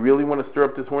 Oh, you really want to stir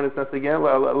up this hornet's nest again?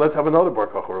 Let's have another Bar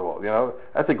Kochba revolt.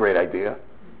 That's a great idea.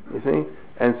 You see?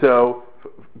 And so,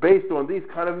 based on these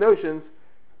kind of notions,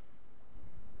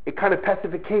 a kind of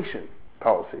pacification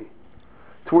policy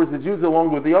towards the Jews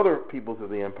along with the other peoples of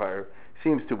the empire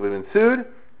seems to have ensued,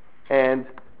 and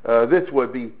this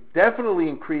would be definitely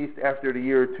increased after the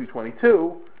year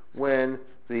 222 when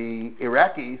the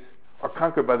Iraqis are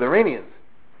conquered by the Iranians.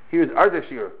 Here's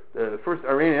Ardashir, the first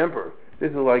Iranian emperor.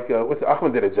 This is like, what's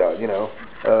Ahmadinejad,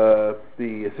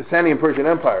 the Sasanian Persian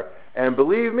Empire. And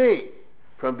believe me,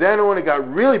 from then on it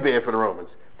got really bad for the Romans.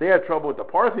 They had trouble with the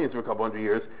Parthians for a couple hundred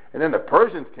years, and then the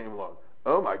Persians came along.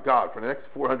 Oh my God, for the next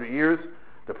 400 years,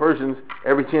 the Persians,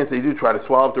 every chance they do, try to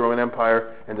swallow up the Roman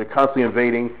Empire, and they're constantly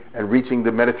invading and reaching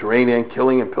the Mediterranean,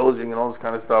 killing and pillaging and all this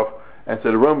kind of stuff. And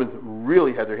so the Romans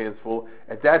really had their hands full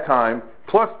at that time,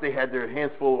 plus they had their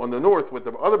hands full on the north with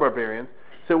the other barbarians,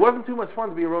 so it wasn't too much fun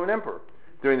to be a Roman emperor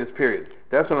during this period.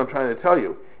 That's what I'm trying to tell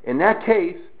you. In that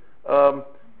case,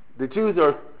 the Jews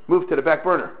are moved to the back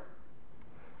burner.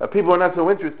 People are not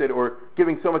so interested or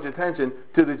giving so much attention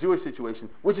to the Jewish situation,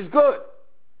 which is good.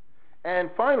 And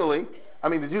finally,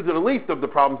 the Jews are the least of the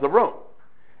problems of Rome.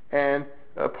 And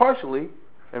partially,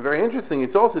 and very interesting,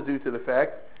 it's also due to the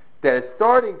fact that it's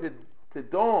starting to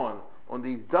dawn on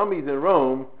these dummies in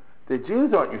Rome, the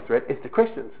Jews aren't your threat, it's the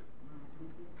Christians.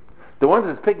 The ones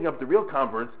that's picking up the real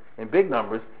converts in big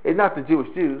numbers is not the Jewish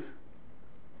Jews,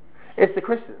 it's the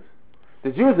Christians.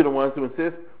 The Jews are the ones who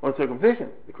insist on circumcision.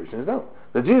 The Christians don't.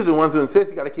 The Jews are the ones who insist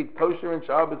you got to keep kosher and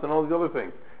Shabbos and all these other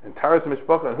things, and Taras and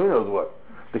Mishpachah and who knows what.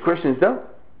 The Christians don't.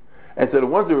 And so the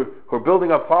ones who are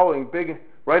building up following big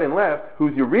right and left,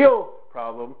 who's your real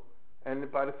problem,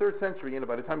 and by the 3rd century,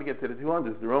 by the time you get to the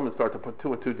 200s, the Romans start to put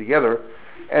two and two together,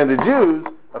 and the Jews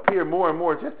appear more and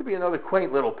more just to be another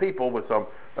quaint little people with some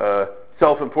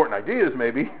self-important ideas,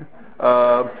 maybe,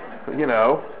 but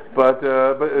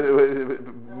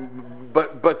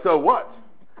so what?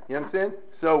 You know what I'm saying?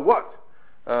 So what?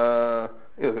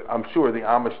 I'm sure the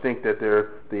Amish think that they're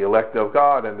the elect of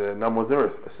God and the none was on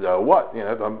earth. So what?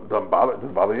 Doesn't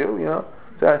bother you.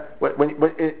 So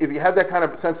if you have that kind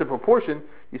of sense of proportion,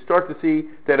 you start to see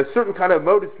that a certain kind of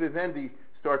modus vivendi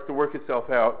starts to work itself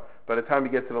out by the time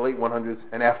you get to the late 100s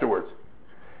and afterwards.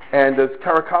 And as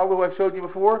Caracalla, who I showed you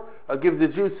before, gives the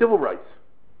Jews civil rights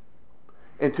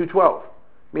in 212,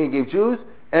 meaning gave Jews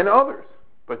and others,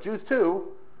 but Jews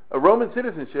too, a Roman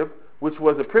citizenship, which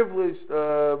was a privileged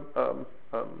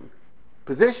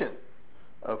position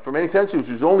for many centuries,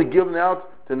 which was only given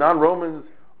out to non-Romans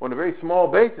on a very small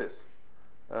basis.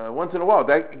 Once in a while,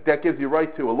 that gives you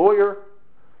right to a lawyer,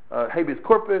 habeas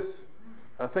corpus,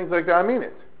 things like that. I mean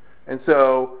it. And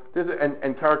so,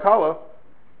 and Caracalla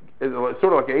is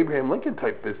sort of like an Abraham Lincoln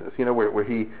type business, where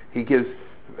he gives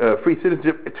free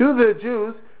citizenship to the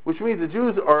Jews, which means the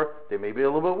Jews they may be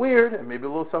a little bit weird and maybe a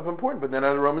little self-important, but they're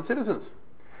not Roman citizens.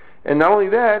 And not only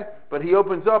that, but he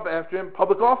opens up after him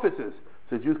public offices.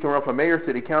 So Jews can run for mayor,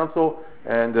 city council,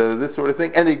 and this sort of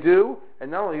thing. And they do.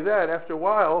 And not only that, after a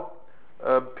while,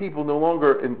 people no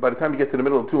longer, and by the time you get to the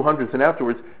middle of the 200s and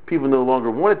afterwards, people no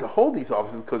longer wanted to hold these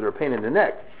offices because they're a pain in the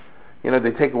neck.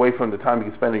 They take away from the time you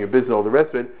can spend on your business, all the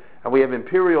rest of it. And we have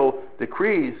imperial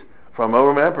decrees from a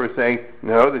Roman emperor saying,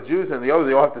 no, the Jews and the others,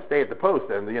 they all have to stay at the post,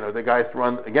 and the guy has to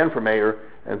run again for mayor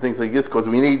and things like this, because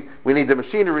we need the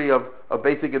machinery of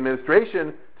basic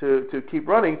administration to keep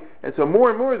running. And so more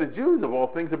and more the Jews, of all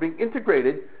things, are being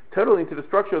integrated totally into the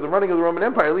structure of the running of the Roman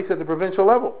Empire, at least at the provincial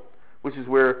level, which is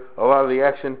where a lot of the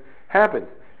action happened.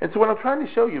 And so what I'm trying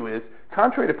to show you is,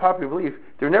 contrary to popular belief,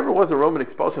 there never was a Roman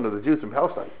expulsion of the Jews from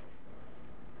Palestine.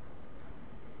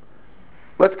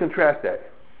 Let's contrast that.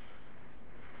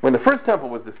 When the first temple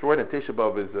was destroyed, and Tisha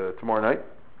B'Av is tomorrow night,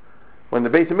 when the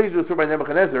Beis Hamikdash was destroyed by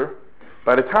Nebuchadnezzar,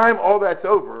 by the time all that's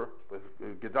over, with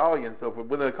Gedaliah and so forth,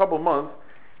 within a couple of months,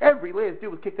 every last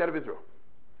Jew was kicked out of Israel.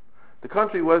 The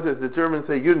country was, as the Germans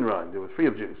say, Judenrein. It was free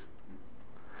of Jews.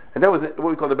 And that was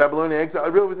what we call the Babylonian exile.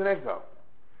 It really was an exile.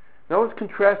 Now let's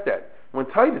contrast that. When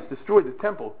Titus destroyed the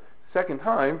temple second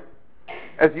time,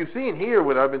 as you've seen here,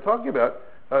 what I've been talking about,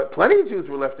 plenty of Jews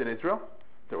were left in Israel.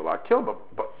 There were a lot killed,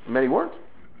 but many weren't.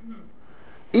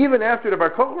 Even after the Bar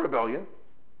Kokhba rebellion,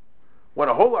 when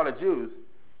a whole lot of Jews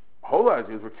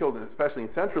were killed, especially in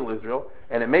central Israel,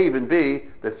 and it may even be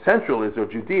that central Israel,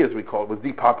 Judea as we call it, was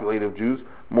depopulated of Jews,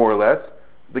 more or less.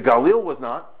 The Galil was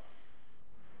not,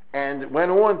 and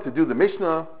went on to do the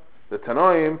Mishnah, the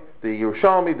Tanoim, the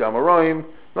Yerushalmi, the Amoraim.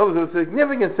 In other words, it was a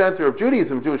significant center of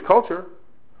Judaism, Jewish culture,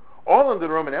 all under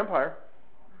the Roman Empire.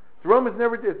 The Romans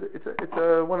never did.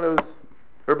 It's one of those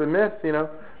urban myths,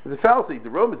 It's a fallacy. The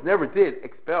Romans never did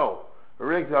expel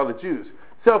or exile the Jews.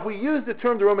 So if we use the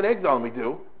term the Roman exile, and we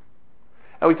do,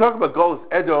 and we talk about Golus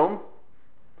Edom,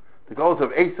 the Golus of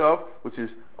Esav, which is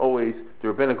always the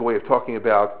rabbinical way of talking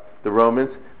about the Romans.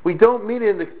 We don't mean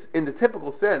it in the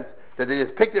typical sense that they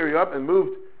just picked the area up and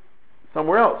moved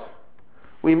somewhere else.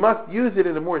 We must use it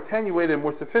in a more attenuated and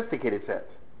more sophisticated sense.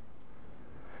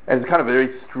 And it's kind of a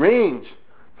very strange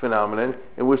phenomenon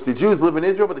in which the Jews live in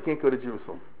Israel, but they can't go to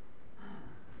Jerusalem.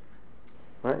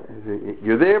 Right?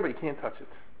 You're there, but you can't touch it.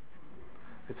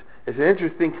 It's an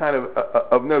interesting kind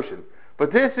of notion.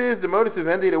 But this is the modus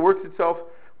vivendi that works itself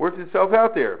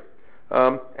out there.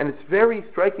 And it's very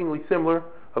strikingly similar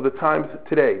of the times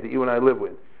today that you and I live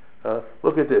with.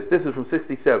 Look at this. This is from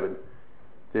 67.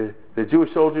 The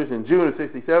Jewish soldiers in June of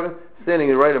 67, standing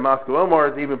in the right of Moscow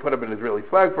Omar, they even put up an Israeli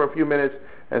flag for a few minutes,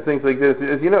 and things like this.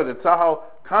 As you know, that Tzahal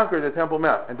conquered the Temple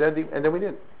Mount, and then we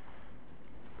didn't.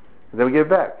 And then we gave it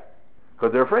back,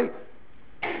 because they're afraid.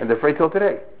 And they're afraid till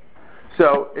today.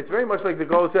 So, it's very much like the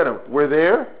Golus Edom. We're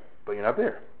there, but you're not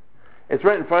there. It's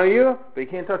right in front of you, but you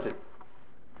can't touch it.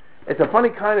 It's a funny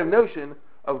kind of notion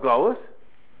of Golus,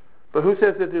 but who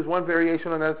says that there's one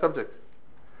variation on that subject?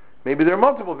 Maybe there are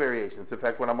multiple variations. In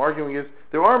fact, what I'm arguing is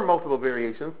there are multiple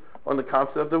variations on the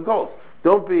concept of Golus.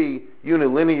 Don't be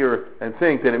unilinear and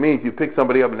think that it means you pick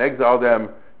somebody up and exile them,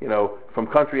 from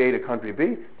country A to country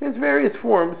B. There's various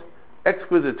forms,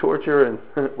 exquisite torture and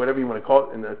whatever you want to call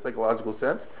it in the psychological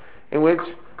sense, in which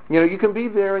you can be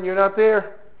there and you're not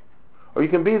there, or you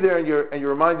can be there and you're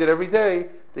reminded every day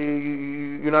that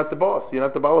you're not the boss, you're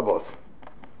not the Bala boss.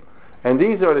 And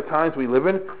these are the times we live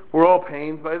in. We're all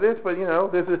pained by this, but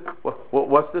this is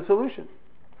what's the solution?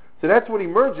 So that's what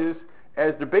emerges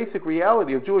as the basic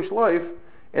reality of Jewish life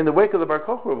in the wake of the Bar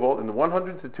Kokhba revolt in the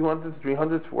 100s, the 200s,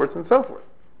 300s, 400s, and so forth.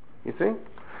 You see?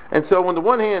 And so on the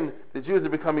one hand, the Jews are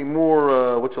becoming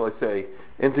more,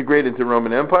 integrated into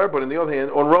Roman Empire, but on the other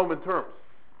hand, on Roman terms.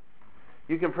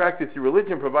 You can practice your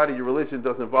religion, provided your religion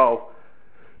doesn't involve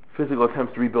physical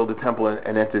attempts to rebuild the temple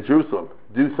and enter Jerusalem.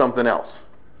 Do something else.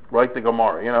 Write the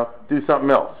Gemara, do something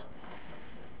else.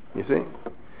 You see?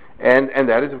 And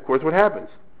that is, of course, what happens.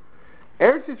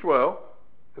 Eretz Yisrael,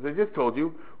 as I just told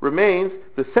you, remains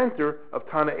the center of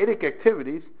Tanaitic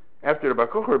activities after the Bar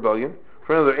Kokhba rebellion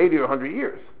for another 80 or 100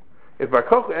 years. If Bar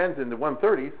Kokhba ends in the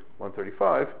 130s,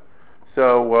 135,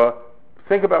 so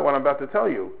think about what I'm about to tell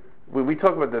you. When we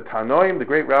talk about the Tanoim, the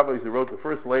great rabbis who wrote the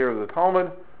first layer of the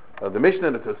Talmud, the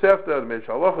Mishnah, the Tosefta, the Midrash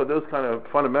Halacha, those kind of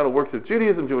fundamental works of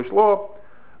Judaism, Jewish law,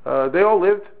 they all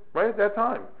lived right at that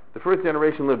time. The first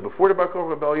generation lived before the Bar Kokhba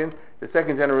rebellion. The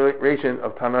second generation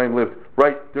of Tanaim lived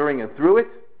right during and through it.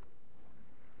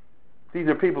 These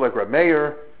are people like Reb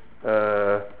Meir,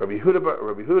 Rabbi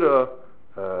Huda,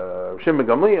 Shimon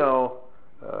Gamliel,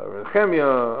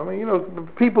 Nehemiah. The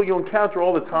people you encounter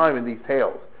all the time in these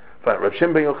tales. Reb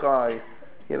Shimon ben Yochai.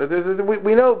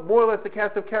 We know more or less the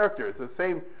cast of characters. The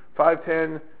same 5,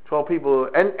 10, 12 people,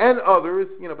 and others.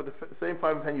 But the same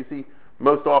 5 and 10 you see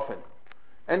most often.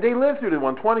 And they lived through the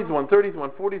 120s, 130s,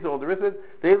 140s, all the rest of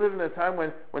it. They lived in a time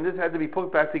when this had to be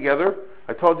put back together.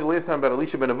 I told you last time about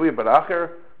Elisha ben Avuya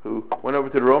Baracher, who went over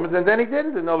to the Romans, and then he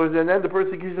didn't. In other words, and then the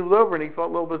persecution was over, and he felt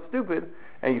a little bit stupid.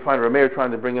 And you find Rameir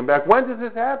trying to bring him back. When does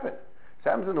this happen? It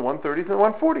happens in the 130s and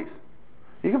 140s.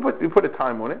 You put a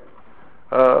time on it.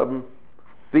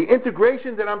 The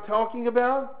integration that I'm talking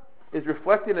about is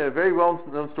reflected in a very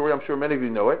well-known story. I'm sure many of you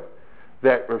know it.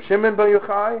 That Rav Shimon ben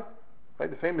Yochai,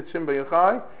 the famous Shimon ben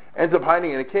Yochai, ends up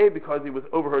hiding in a cave because he was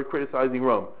overheard criticizing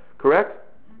Rome. Correct?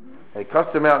 And he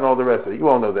cussed him out and all the rest of it. You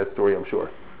all know that story, I'm sure.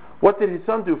 What did his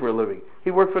son do for a living?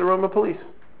 He worked for the Roman police.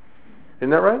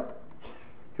 Isn't that right?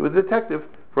 He was a detective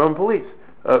for Roman police,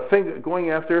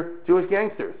 going after Jewish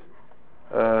gangsters.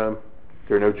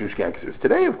 There are no Jewish gangsters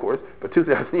today, of course, but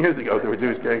 2,000 years ago there were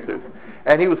Jewish gangsters.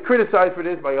 And he was criticized for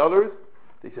this by others.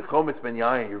 They said, Chometz ben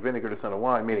Yain, you're vinegar the son of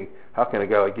wine, meaning, how can a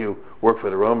guy like you work for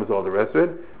the Romans, all the rest of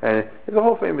it? And there's a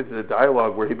whole famous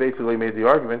dialogue where he basically made the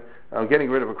argument, getting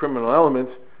rid of a criminal element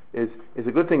is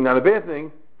a good thing, not a bad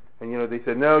thing. And they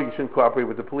said, no, you shouldn't cooperate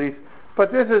with the police.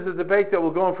 But this is a debate that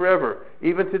will go on forever.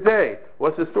 Even today,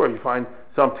 what's the story? You find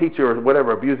some teacher or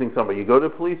whatever abusing somebody. You go to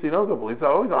the police, you don't go to the police. It's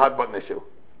always a hot button issue.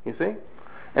 You see?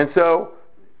 And so,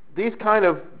 these kind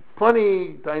of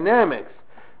funny dynamics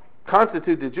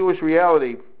constitute the Jewish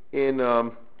reality in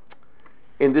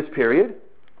this period.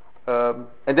 And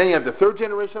then you have the third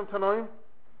generation of Tanoim,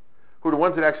 who are the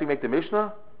ones that actually make the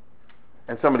Mishnah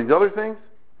and some of these other things.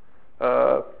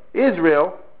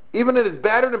 Israel, even in its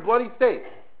battered and bloody state,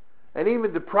 and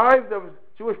even deprived of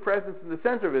Jewish presence in the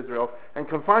center of Israel and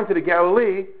confined to the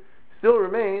Galilee, still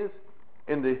remains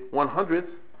in the 100s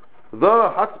the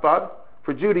hotspot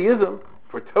for Judaism,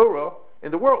 for Torah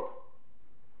in the world.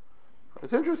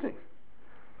 It's interesting.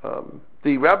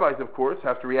 The rabbis, of course,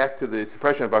 have to react to the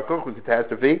suppression of Bar Kokhba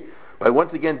catastrophe by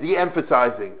once again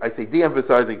de-emphasizing, I say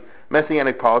de-emphasizing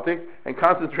Messianic politics and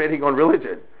concentrating on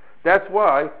religion. That's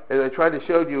why, as I tried to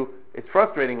show you, it's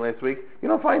frustrating last week, you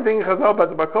don't find things in Chazal about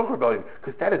the Bar Kokhba rebellion,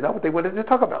 because that is not what they wanted to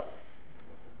talk about.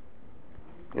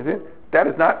 You see? That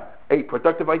is not a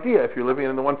productive idea if you're living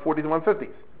in the 140s and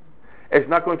 150s. It's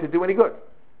not going to do any good.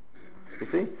 You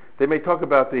see? They may talk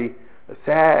about the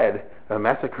sad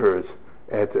massacres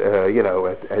at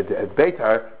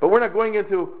Beitar, but we're not going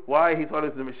into why he thought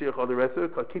it was the Mashiach or the rest of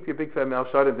it. Keep your big fat mouth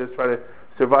shut and just try to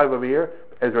survive over here.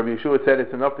 As Rabbi Yeshua said,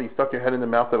 it's enough that you stuck your head in the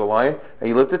mouth of a lion and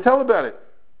you live to tell about it.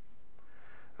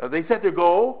 They set their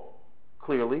goal,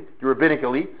 clearly, the rabbinic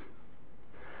elites,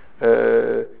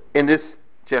 in this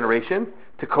generation,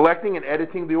 to collecting and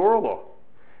editing the oral law.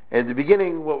 And at the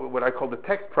beginning, what I call the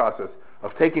text process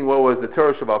of taking what was the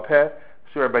Torah Sheba'al Peh.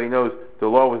 I'm sure everybody knows the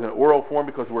law was in oral form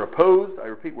because we're opposed, I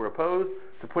repeat, we're opposed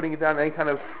to putting it down in any kind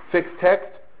of fixed text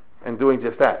and doing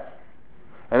just that.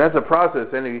 And that's a process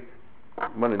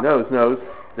anyone who knows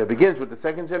that begins with the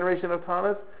second generation of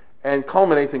Tanas and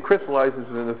culminates and crystallizes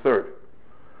in the third.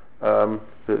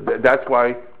 That's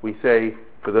why we say,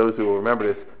 for those who will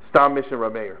remember this, Stam Mishnah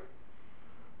Rameir,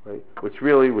 right? Which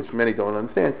many don't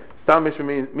understand. Stam Mishnah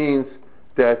means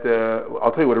that,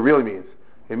 I'll tell you what it really means.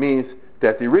 It means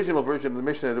that the original version of the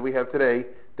Mishnah that we have today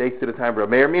dates to the time of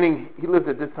Rameir, meaning he lived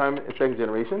at this time in second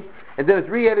generation, and then it's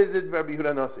re-edited by Rabbi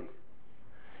Yehuda Nasi.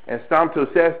 And Stam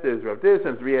Tosefta is Rav this,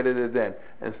 and it's re-edited then.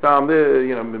 And Stam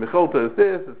Micholta is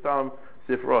this, and Stam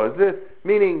Sifra is this,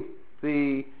 meaning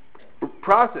the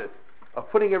process of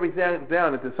putting everything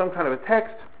down into some kind of a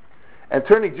text and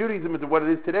turning Judaism into what it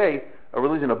is today, a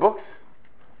religion of books,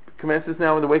 commences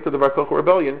now in the wake of the Bar Kokhba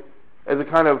rebellion as a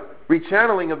kind of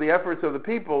rechanneling of the efforts of the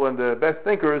people and the best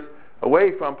thinkers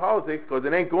away from politics, because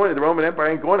the Roman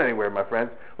Empire ain't going anywhere, my friends.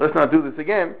 Let's not do this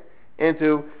again,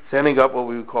 into setting up what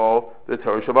we would call the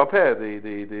Torah Sheba'al Peh,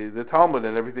 the Talmud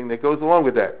and everything that goes along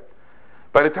with that.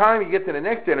 By the time you get to the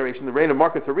next generation, the reign of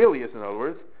Marcus Aurelius, in other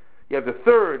words, you have the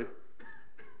third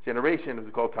generation, as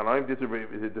we call Tanaim. This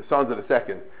is the sons of the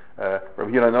second.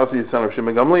 Rabbi Yehuda Nasi is the son of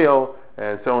Shimon Gamliel,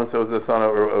 and so is the son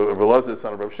of Elazar, the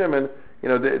son of Rav Shimon.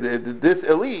 This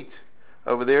elite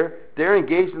over there, they're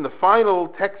engaged in the final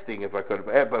texting, if I could,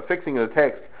 by fixing the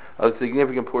text of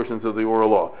significant portions of the oral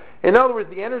law. In other words,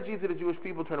 the energies of the Jewish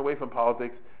people turn away from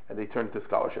politics and they turn to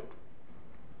scholarship.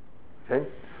 Okay?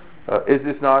 Is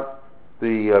this not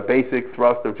the basic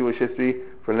thrust of Jewish history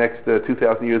for the next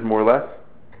 2,000 years, more or less?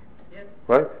 Yes.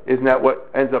 Right? Isn't that what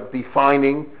ends up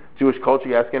defining Jewish culture?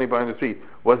 You ask anybody on the street,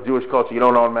 what's Jewish culture? You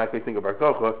don't automatically think of Bar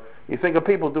Kokhba. You think of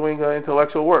people doing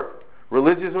intellectual work,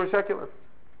 religious or secular.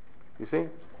 You see?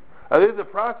 There's a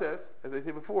process, as I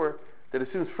said before, that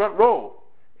assumes front row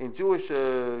in Jewish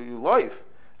life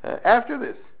after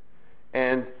this.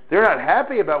 And they're not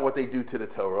happy about what they do to the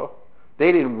Torah.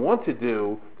 They didn't want to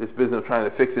do this business of trying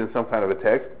to fix it in some kind of a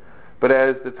text. But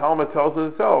as the Talmud tells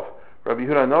us itself, Rabbi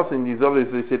Yehuda Nasi and these others,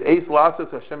 they said, Eis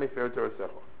lasas Hashem efer Torah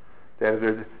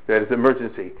sechel. That is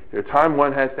emergency. There's a time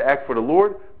one has to act for the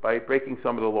Lord by breaking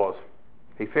some of the laws.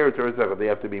 They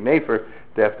have to be made for,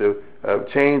 they have to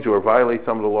change or violate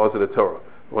some of the laws of the Torah.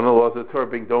 One of the laws of the Torah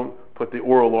being don't put the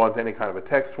oral law into any kind of a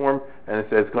text form, and it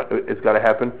says it's got to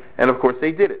happen. And of course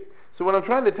they did it. So what I'm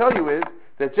trying to tell you is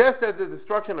that just as the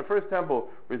destruction of the first temple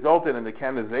resulted in the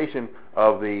canonization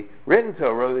of the written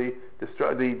Torah,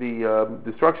 the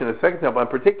destruction of the second temple, and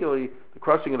particularly the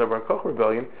crushing of the Bar Kokhba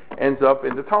rebellion, ends up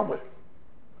in the Talmud.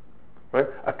 Right?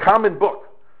 A common book.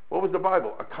 What was the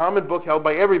Bible? A common book held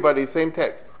by everybody, same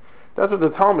text. That's what the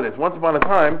Talmud is. Once upon a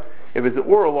time, if it's an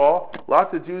oral law,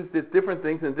 lots of Jews did different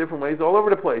things in different ways all over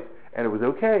the place, and it was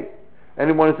okay.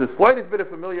 Anyone who's the slightest bit of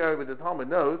familiarity with the Talmud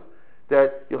knows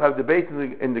that you'll have debates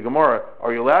in the Gemara.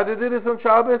 Are you allowed to do this on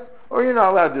Shabbos, or you're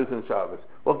not allowed to do this on Shabbos?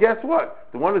 Well, guess what?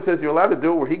 The one who says you're allowed to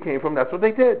do it where he came from, that's what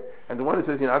they did. And the one who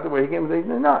says you're not to where he came from,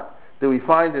 they're not. Do we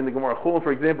find in the Gemara Chulin,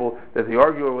 for example, that they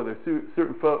argue over whether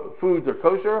certain foods are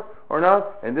kosher or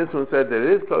not, and this one said that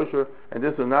it is kosher, and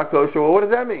this one not kosher? Well, what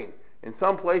does that mean? In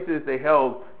some places they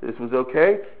held this was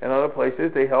okay, and other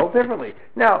places they held differently.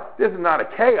 Now, this is not a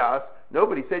chaos.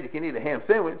 Nobody said you can eat a ham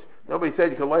sandwich. Nobody said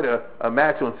you can light a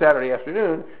match on Saturday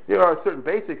afternoon. There are certain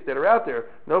basics that are out there.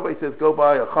 Nobody says go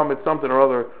buy a chametz something or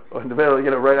other in the middle,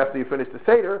 right after you finish the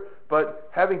Seder. But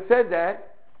having said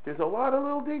that, there's a lot of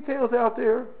little details out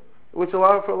there which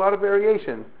allow for a lot of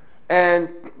variation. And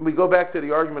we go back to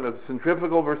the argument of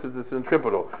centrifugal versus the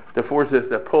centripetal, the forces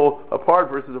that pull apart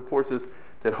versus the forces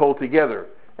that hold together.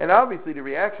 And obviously the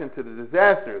reaction to the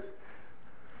disasters,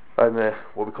 and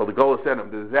what we call the Golus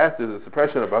Edom, the disasters, the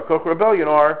suppression of Bar Kokhba rebellion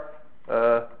are,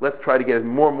 let's try to get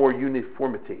more and more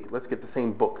uniformity. Let's get the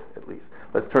same book, at least.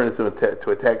 Let's turn it to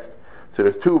a text. So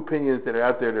there's two opinions that are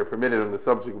out there that are permitted on the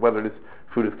subject of whether this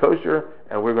food is kosher,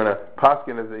 and we're going to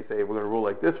poskin, as they say, we're going to rule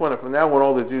like this one, and from now on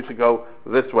all the Jews should go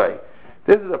this way.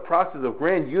 This is a process of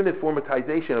grand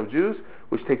uniformitization of Jews,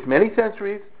 which takes many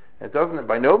centuries, and doesn't,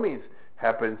 by no means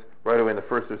happens right away in the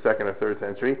first or second or third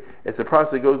century. It's a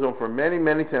process that goes on for many,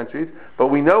 many centuries, but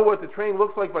we know what the train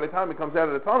looks like by the time it comes out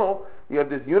of the tunnel. You have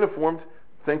this uniformed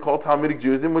thing called Talmudic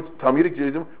Judaism,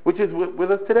 which is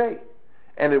with us today.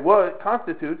 And it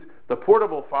constitutes the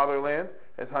portable fatherland,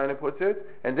 as Heine puts it,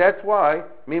 and that's why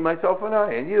me, myself, and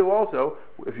I, and you also,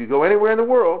 if you go anywhere in the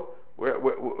world, where,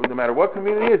 no matter what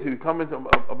community it is, you come into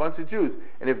a bunch of Jews,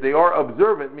 and if they are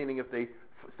observant, meaning if they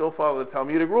still follow the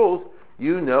Talmudic rules,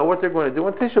 you know what they're going to do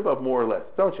on Tisha B'Av, more or less,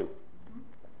 don't you?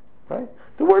 Right?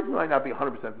 The words might not be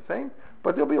 100% the same,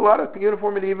 but there'll be a lot of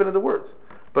uniformity even in the words.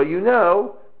 But you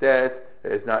know that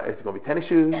it's going to be tennis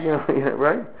shoes,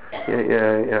 right?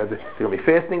 There's going to be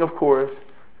fasting, of course.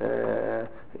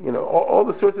 All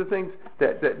the sorts of things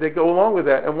that go along with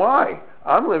that. And why?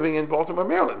 I'm living in Baltimore,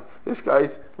 Maryland. This guy's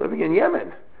living in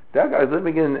Yemen. That guy's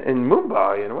living in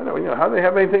Mumbai, and whatever. How do they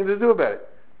have anything to do about it?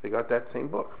 They got that same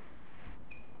book.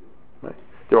 Right?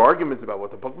 There are arguments about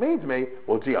what the book means.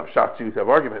 Well, gee, I'm shocked Jews have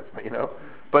arguments,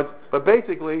 but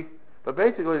basically, that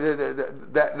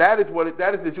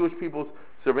is the Jewish people's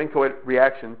sort of inchoate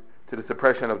reaction to the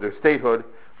suppression of their statehood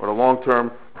on a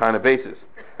long-term kind of basis.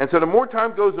 And so the more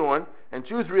time goes on, and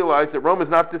Jews realize that Rome is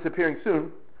not disappearing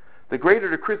soon, the greater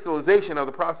the crystallization of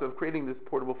the process of creating this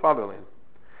portable fatherland.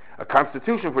 A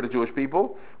constitution for the Jewish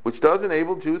people, which does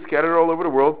enable Jews scattered all over the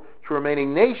world to remain a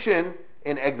nation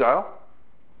in exile,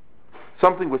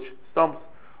 something which stumps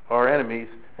our enemies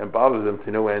and bothers them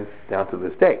to no end down to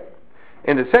this day.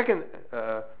 In the second,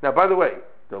 now by the way,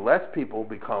 the less people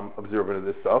become observant of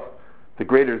this stuff, the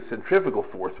greater centrifugal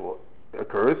force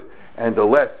occurs, and the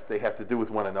less they have to do with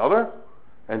one another,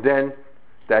 and then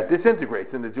that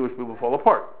disintegrates and the Jewish people fall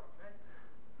apart.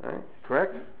 Right?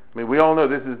 Correct? I mean, we all know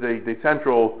this is the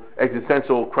central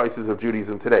existential crisis of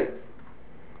Judaism today.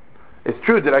 It's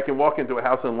true that I can walk into a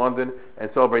house in London and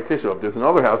celebrate Tisha B'Av. There's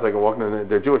another house I can walk into,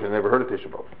 they're Jewish, and never heard of Tisha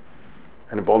B'Av.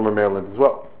 And in Baltimore, Maryland as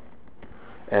well.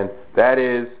 And that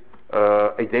is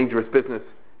a dangerous business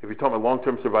if you're talking about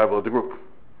long-term survival of the group.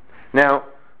 Now,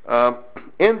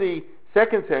 in the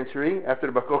 2nd century, after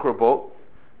the Bar Kokhba revolt,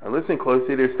 and listen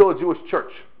closely, there's still a Jewish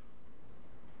church.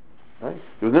 Right?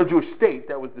 There was no Jewish state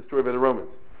that was destroyed by the Romans.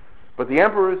 But the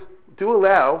emperors do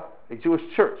allow a Jewish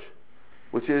church,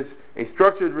 which is a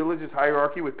structured religious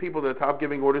hierarchy with people at the top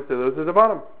giving orders to those at the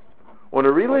bottom, on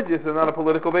a religious and not a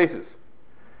political basis.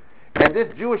 And this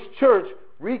Jewish church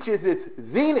reaches its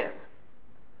zenith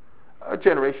a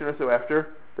generation or so after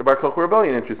the Bar Kokhba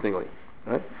rebellion, interestingly.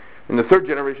 Right? In the 3rd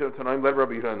generation of Tanoim, led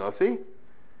Rabbi Yehuda Nasi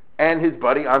and his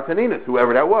buddy Antoninus,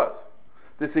 whoever that was.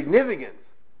 The significance,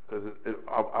 because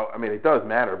it does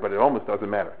matter, but it almost doesn't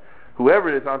matter.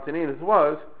 Whoever this Antoninus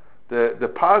was,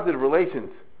 the positive relations,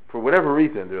 for whatever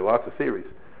reason, there are lots of theories,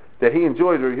 that he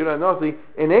enjoyed with Yehuda Nasi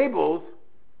enables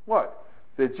what?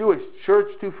 The Jewish church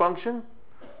to function.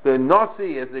 The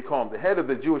Nasi, as they call him, the head of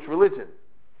the Jewish religion.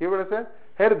 Hear what I said?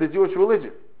 Head of the Jewish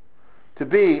religion. To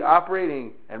be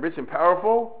operating and rich and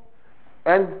powerful,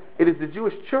 and it is the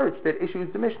Jewish church that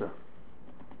issues the Mishnah.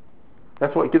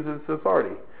 That's what gives it its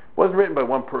authority. It wasn't written by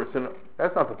one person.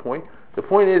 That's not the point. The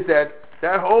point is that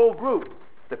whole group,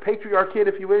 the patriarchate,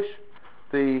 if you wish,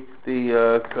 the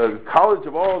college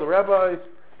of all the rabbis,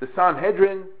 the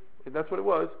Sanhedrin, that's what it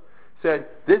was, said,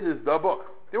 this is the book.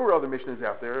 There were other Mishnahs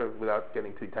out there, without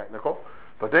getting too technical,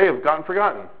 but they have gotten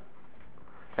forgotten.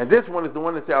 And this one is the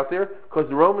one that's out there because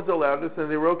the Romans allowed this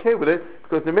and they were okay with it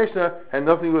because the Mishnah had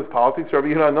nothing to do with politics. Rabbi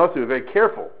Yehuda Nasi was very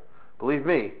careful, believe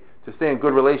me, to stay in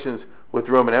good relations with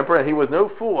the Roman emperor. And he was no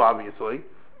fool, obviously,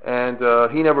 and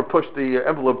he never pushed the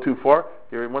envelope too far.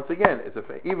 There, once again, is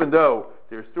even though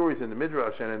there are stories in the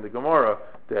Midrash and in the Gemara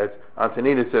that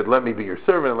Antoninus said, let me be your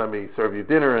servant, let me serve you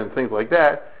dinner and things like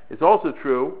that, it's also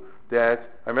true that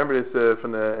I remember this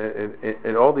from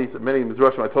in all these many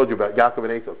Midrashim I told you about Yaakov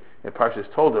and Esav in Parshas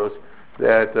Toldos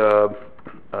that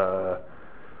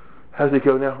how does it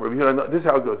go now? This is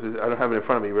how it goes. I don't have it in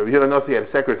front of me. Rabbi Yehuda Nasi had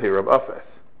a secretary, Rabbi Afes,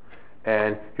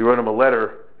 and he wrote him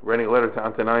writing a letter to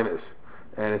Antoninus,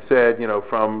 and it said,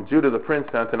 from Judah the prince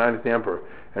to Antoninus the emperor.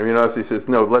 And Rabbi Yehuda Nasi says,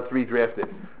 no, let's redraft it.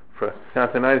 To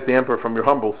Antoninus the emperor from your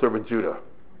humble servant Judah.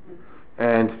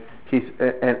 And he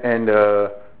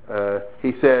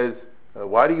says,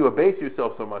 why do you abase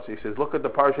yourself so much? He says, look at the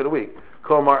parsha of the week.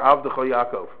 Komar Avdecha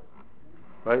Yaakov.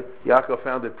 Right? Yaakov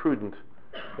found it prudent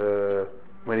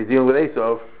when he's dealing with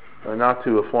Esav not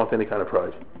to flaunt any kind of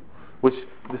pride. Which,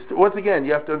 once again,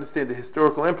 you have to understand the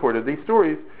historical import of these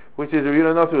stories which is Rabbi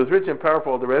Yehuda Nasi was rich and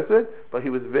powerful, all the rest of it, but he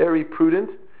was very prudent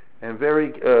and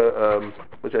very,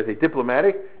 what should I say,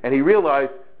 diplomatic, and he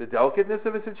realized the delicateness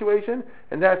of the situation,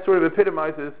 and that sort of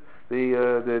epitomizes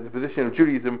the position of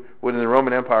Judaism within the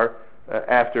Roman Empire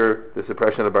after the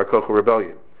suppression of the Bar Kokhba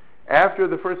rebellion. After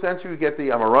the first century, we get the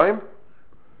Amoraim,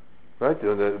 right?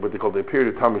 What they call the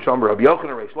period of Talmud Shomer, Rabbi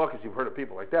Yochanan, Reish Lakish. You've heard of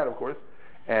people like that, of course,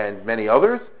 and many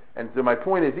others. And so my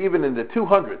point is, even in the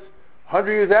 200s,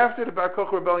 100 years after the Bar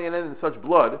Kokhba rebellion ended in such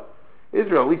blood,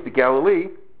 Israel, at least the Galilee,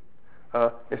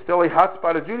 is still a hot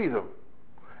spot of Judaism.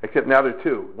 Except now there are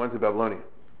two. One's in Babylonia.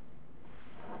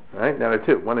 Right? Now there are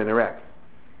two. One in Iraq.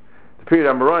 The period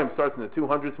of Amoraim starts in the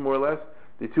 200s, more or less.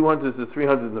 The 200s, the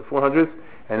 300s, and the 400s.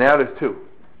 And now there's two.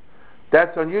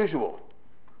 That's unusual.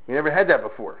 We never had that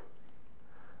before.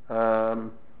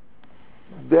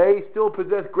 They still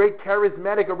possess great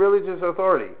charismatic or religious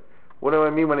authority. What do I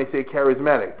mean when I say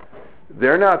charismatic?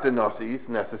 They're not the Nazis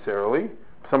necessarily,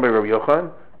 somebody Rabbi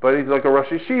Yochanan, but he's like a Rosh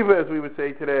Yeshiva, as we would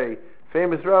say today.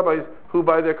 Famous rabbis who,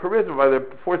 by their charisma, by the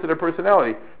force of their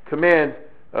personality, command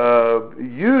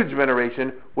huge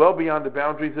veneration well beyond the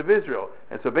boundaries of Israel.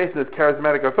 And so based on this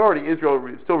charismatic authority, Israel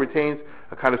still retains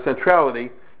a kind of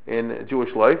centrality in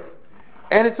Jewish life.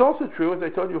 And it's also true, as I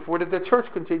told you before, that the church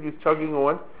continues chugging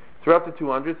on throughout the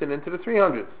 200s and into the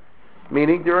 300s,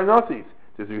 meaning there are Nazis.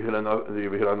 There's Rabbi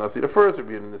Yehuda Nasi the first,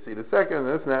 Rabbi Yehuda Nasi the second, and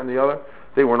this and that and the other.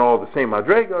 They weren't all the same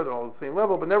madrega, they're all the same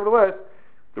level, but nevertheless,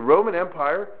 the Roman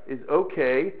Empire is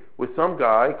okay with some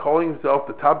guy calling himself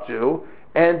the top Jew,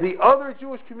 and the other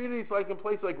Jewish communities, like in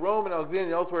places like Rome and Alexandria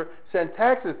and elsewhere, send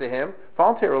taxes to him,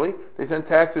 voluntarily. They send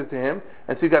taxes to him,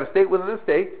 and so you've got a state within a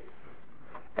state,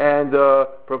 and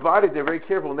provided they're very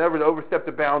careful never to overstep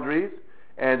the boundaries,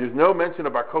 and there's no mention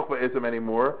of Bar Kokhba-ism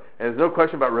anymore, and there's no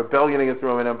question about rebellion against the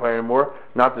Roman Empire anymore,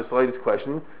 not the slightest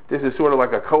question. This is sort of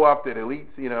like a co-opted elite,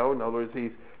 in other words,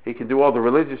 he can do all the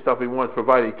religious stuff he wants,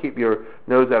 provided you keep your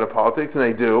nose out of politics, and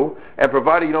they do, and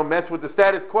provided you don't mess with the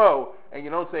status quo, and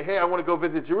you don't say, hey, I want to go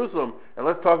visit Jerusalem, and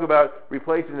let's talk about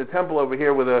replacing the temple over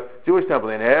here with a Jewish temple.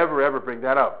 They never, ever bring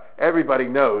that up. Everybody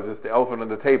knows it's the elephant on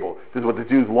the table. This is what the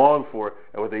Jews long for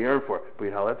and what they yearn for, but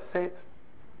you're not allowed to say it.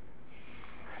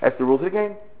 That's the rules of the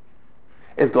game.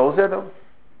 It's Gol Zedom.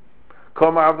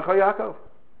 Kol Ma'avdecha Yaakov.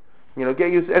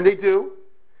 Get used, and they do.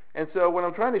 And so what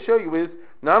I'm trying to show you is,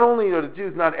 not only are the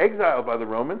Jews not exiled by the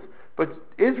Romans, but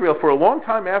Israel, for a long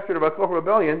time after the Bar Kokhba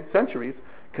rebellion, centuries,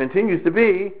 continues to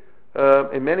be,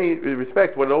 in many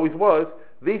respects, what it always was,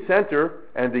 the center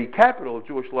and the capital of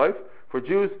Jewish life for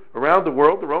Jews around the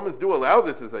world. The Romans do allow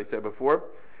this, as I said before,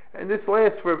 and this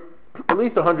lasts for at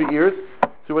least 100 years,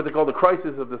 through what they call the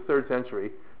crisis of the 3rd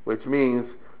century, which means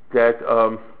that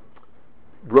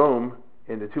Rome,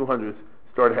 in the 200s,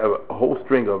 started to have a whole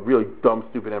string of really dumb,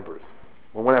 stupid emperors,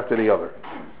 one after the other.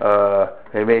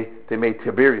 They made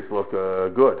Tiberius look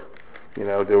good. They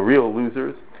were real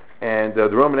losers, and the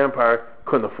Roman Empire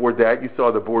couldn't afford that. You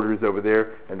saw the borders over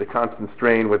there and the constant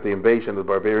strain with the invasion of the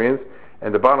barbarians.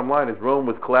 And the bottom line is Rome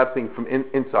was collapsing from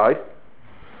inside.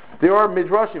 There are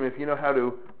midrashim, if you know how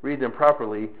to read them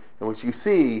properly, in which you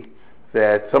see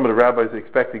that some of the rabbis are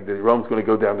expecting that Rome's going to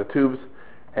go down the tubes,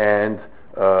 and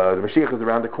the Mashiach is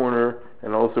around the corner,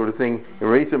 and all sort of thing. In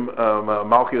Reisim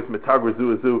Malchios Metagra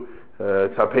Zu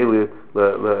Tzapei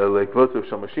Lekvoso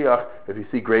Shel Mashiach, if you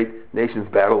see great nations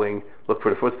battling, look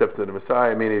for the footsteps of the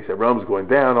Messiah. They said Rome's going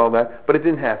down, all that, but it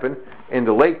didn't happen. In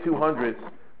the late 200s,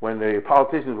 when the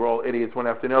politicians were all idiots one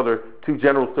after another, two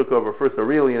generals took over, first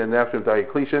Aurelian and after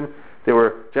Diocletian. They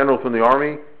were generals from the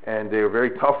army, and they were very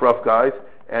tough, rough guys,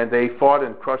 and they fought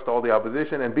and crushed all the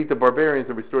opposition and beat the barbarians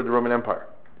and restored the Roman Empire.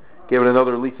 Gave it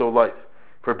another lease of life,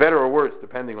 for better or worse,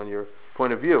 depending on your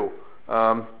point of view.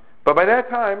 But by that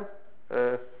time,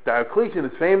 Diocletian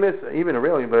is famous, even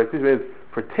Aurelian, but Diocletian is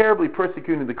for terribly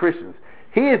persecuting the Christians.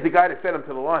 He is the guy that fed them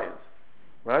to the lions,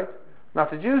 right? Not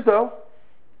the Jews, though.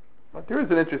 But there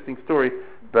is an interesting story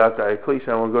about Diocletian.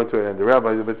 I won't go into it in the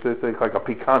rabbi, but it's like a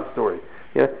piquant story.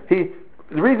 The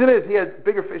reason is he had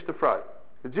bigger fish to fry.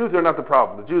 The Jews are not the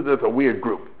problem. The Jews are a weird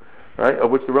group, right, of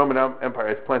which the Roman Empire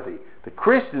has plenty. The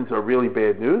Christians are really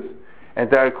bad news, and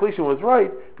Diocletian was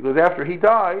right, because after he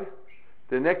died,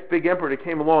 the next big emperor that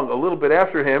came along a little bit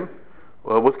after him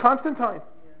was Constantine.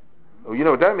 Oh, you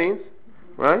know what that means,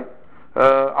 right?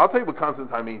 I'll tell you what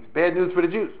Constantine means. Bad news for the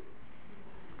Jews.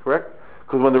 Correct?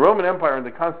 Because when the Roman Empire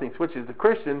under Constantine switches to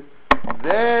Christian,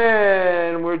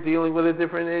 then we're dealing with a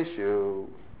different issue.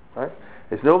 Right?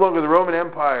 It's no longer the Roman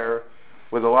Empire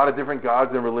with a lot of different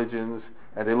gods and religions,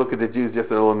 and they look at the Jews just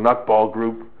as a little nutball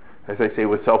group, as I say,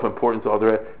 with self-importance, all the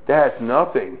rest. That's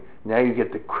nothing. Now you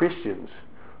get the Christians,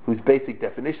 whose basic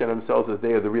definition of themselves is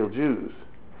they are the real Jews.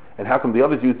 And how come the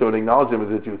other Jews don't acknowledge them as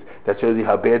the Jews? That shows you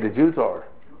how bad the Jews are.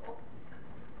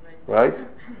 Right?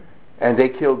 And they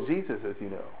killed Jesus, as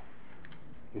you know.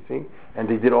 You see? And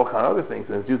they did all kind of other things,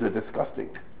 and the Jews are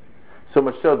disgusting. So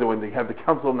much so that when they have the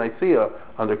Council of Nicaea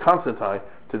under Constantine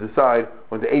to decide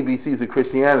when the ABCs of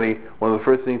Christianity, one of the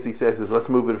first things he says is, let's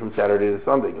move it from Saturday to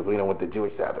Sunday, because we don't want the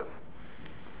Jewish Sabbath.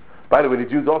 By the way, the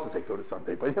Jews also say go to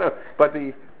Sunday, but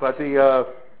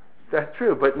that's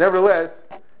true. But nevertheless,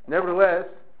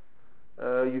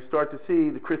 you start to see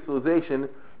the crystallization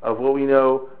of what we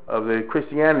know of the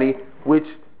Christianity, which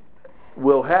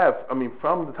will have,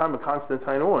 from the time of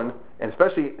Constantine on, and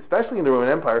especially in the Roman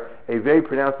Empire, a very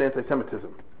pronounced anti-Semitism.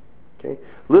 Okay,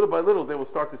 little by little, they will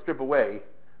start to strip away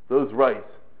those rights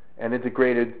and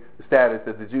integrated status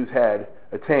that the Jews had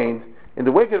attained in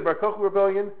the wake of the Bar Kokhba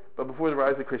rebellion, but before the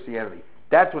rise of Christianity.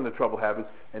 That's when the trouble happens,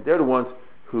 and they're the ones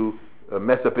who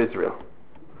mess up Israel.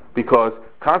 Because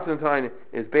Constantine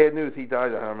is bad news. He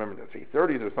died, I don't remember, the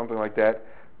 330s or something like that.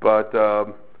 But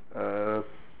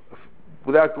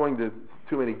without going to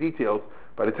too many details,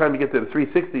 by the time you get to the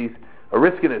 360s,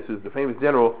 Ariscanus, who's the famous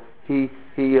general, he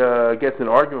gets in an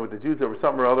argument with the Jews over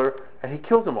something or other, and he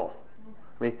kills them all.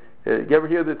 You ever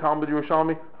hear the Talmud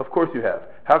Yerushalmi? Of course you have.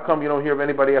 How come you don't hear of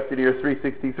anybody after the year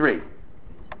 363?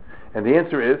 And the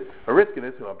answer is,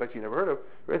 Ariscanus, who I bet you never heard of,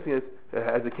 Ariscanus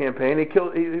has a campaign, he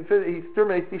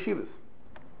exterminates the yeshivas.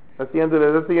 That's the end of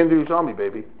Yerushalmi,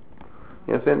 baby.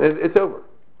 You know what I'm saying? It's over.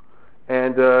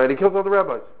 And he kills all the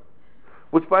rabbis.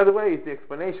 Which, by the way, is the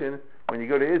explanation. When you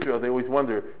go to Israel, they always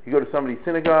wonder, you go to somebody's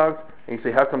synagogues, and you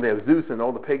say, how come they have Zeus and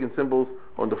all the pagan symbols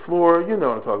on the floor? You know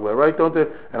what I'm talking about, right? Don't they?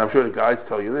 And I'm sure the guides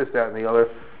tell you this, that, and the other.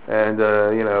 And,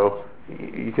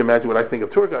 you can imagine what I think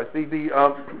of tour guides. The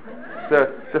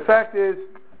fact is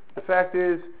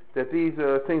that these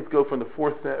things go from the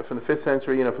 5th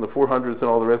century, from the 400s and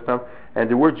all the rest of them. And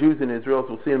there were Jews in Israel,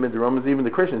 so we'll see them in the Romans. Even the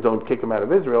Christians don't kick them out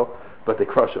of Israel, but they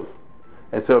crush them.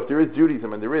 And so if there is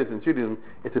Judaism, and there is in Judaism,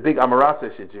 it's a big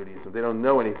Amaratzish Judaism. They don't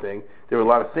know anything. There were a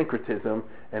lot of syncretism,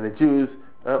 and the Jews,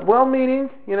 well-meaning,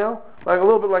 like a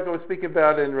little bit like I was speaking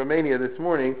about in Romania this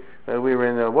morning. We were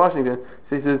in Washington.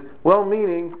 So he says,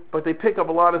 well-meaning, but they pick up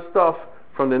a lot of stuff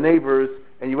from the neighbors,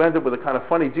 and you end up with a kind of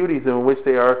funny Judaism in which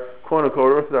they are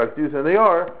quote-unquote Orthodox Jews, and they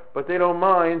are, but they don't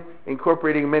mind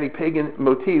incorporating many pagan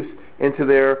motifs into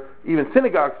their even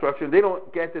synagogue structure. They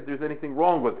don't get that there's anything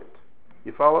wrong with it.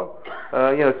 You follow?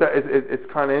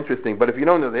 It's kind of interesting. But if you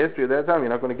don't know the history of that time, you're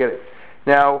not going to get it.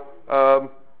 Now,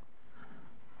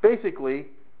 basically,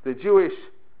 the Jewish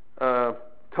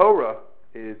Torah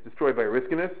is destroyed by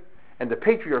Ariscanus, and the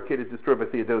Patriarchate is destroyed by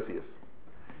Theodosius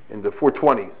in the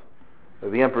 420s.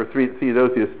 The Emperor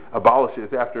Theodosius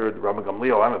abolishes after Rabbi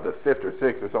Gamliel, I don't know, the 5th or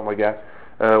 6th or something like that.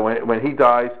 When he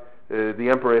dies, the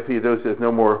Emperor Theodosius has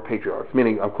no more patriarchs,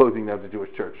 meaning I'm closing down the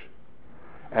Jewish church.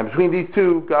 And between these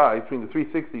two guys, between the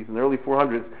 360s and the early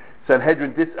 400s,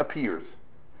 Sanhedrin disappears.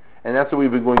 And that's what we've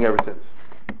been going ever since.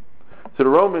 So the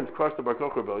Romans crushed the Bar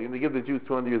Kokhba rebellion. They give the Jews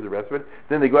 200 years of respite.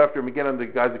 Then they go after them again under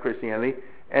the guise of Christianity.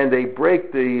 And they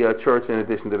break the church in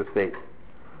addition to the state.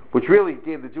 Which really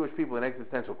gave the Jewish people an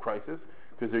existential crisis.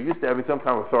 Because they're used to having some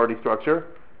kind of authority structure.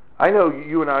 I know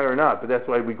you and I are not, but that's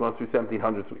why we've gone through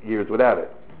 1700 years without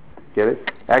it. Get it?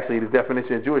 Actually, the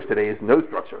definition of Jewish today is no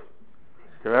structure.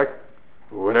 Correct?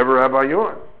 Whatever rabbi you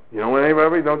want. You don't want any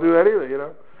rabbi, don't do that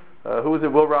either, Who was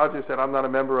it? Will Rogers said, I'm not a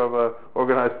member of an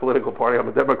organized political party, I'm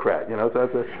a Democrat,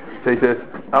 So he says,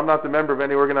 I'm not the member of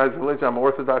any organized religion, I'm an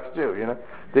Orthodox Jew,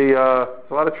 There's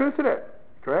a lot of truth to that,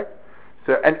 correct?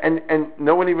 So, and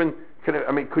no one even,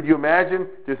 could you imagine,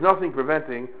 there's nothing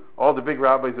preventing all the big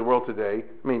rabbis of the world today,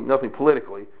 nothing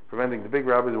politically, preventing the big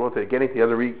rabbis of the world today getting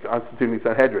together reconstituting the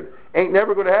Sanhedrin. Ain't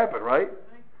never going to happen, right?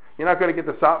 You're not going to get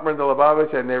the Satmar and the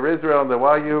Lubavitch and their Israel and the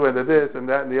YU and the this and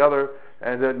that and the other,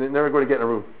 and they're never going to get in a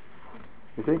room.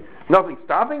 You see? Nothing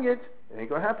stopping it. It ain't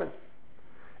going to happen.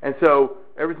 And so,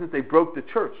 ever since they broke the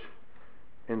church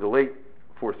in the late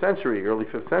 4th century, early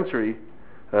 5th century,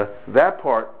 that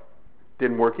part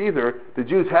didn't work either. The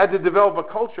Jews had to develop a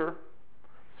culture,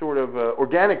 sort of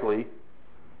organically,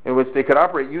 in which they could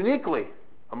operate uniquely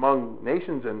among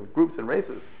nations and groups and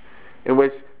races, in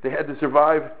which they had to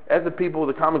survive as a people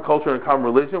with a common culture and a common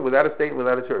religion without a state and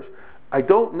without a church. I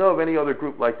don't know of any other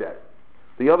group like that.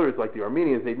 The others, like the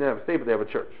Armenians, they didn't have a state, but they have a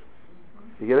church.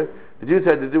 You get it? The Jews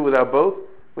had to do without both,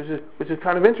 which is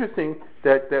kind of interesting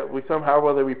that we somehow,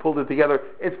 whether we pulled it together,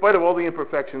 in spite of all the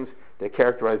imperfections that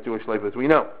characterize Jewish life as we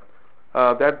know.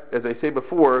 That, as I say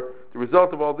before, the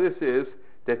result of all this is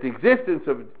that the existence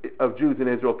of Jews in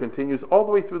Israel continues all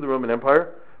the way through the Roman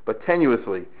Empire, but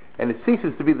tenuously. And it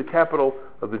ceases to be the capital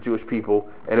of the Jewish people,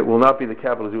 and it will not be the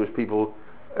capital of the Jewish people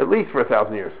at least for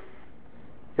 1,000 years.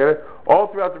 Get it? All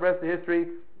throughout the rest of history,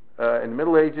 in the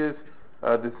Middle Ages,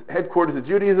 the headquarters of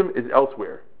Judaism is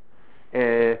elsewhere.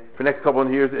 And for the next couple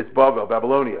of years, it's Babel,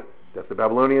 Babylonia. That's the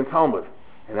Babylonian Talmud.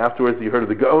 And afterwards, you heard of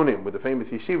the Gaonim, with the famous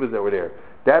yeshivas that were there.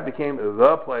 That became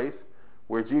the place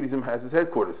where Judaism has its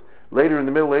headquarters. Later in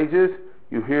the Middle Ages,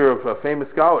 you hear of famous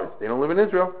scholars. They don't live in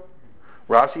Israel.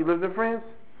 Rashi lived in France.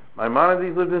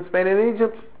 Maimonides lived in Spain and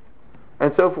Egypt,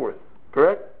 and so forth.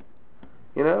 Correct?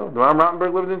 You know, Noam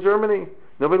Rottenberg lived in Germany.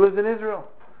 Nobody lives in Israel.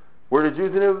 Where the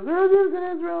Jews in Israel? There are Jews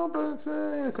in Israel, but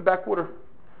it's a backwater.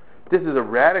 This is a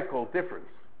radical difference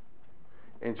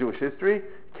in Jewish history,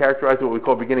 characterized what we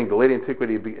call beginning the late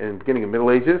antiquity and beginning of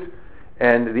Middle Ages.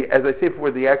 And as I say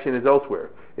before, the action is elsewhere.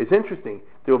 It's interesting.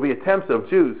 There will be attempts of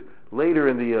Jews later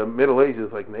in the Middle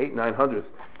Ages, like in the 800s, 900s,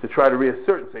 to try to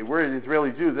reassert and say, we're the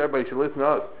Israeli Jews, everybody should listen to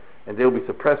us. And they'll be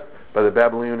suppressed by the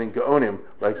Babylonian Gaonim,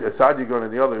 like Saadia Gaon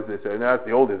and the others. They say, no, that's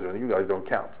the old Israel, you guys don't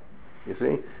count. You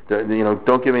see?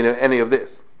 Don't give me any of this.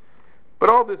 But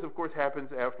all this, of course,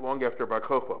 happens long after Bar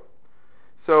Kokhba.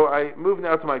 So I move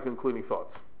now to my concluding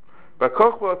thoughts. Bar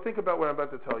Kokhba, think about what I'm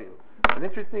about to tell you. An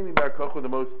interesting thing about Kokhba, the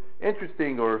most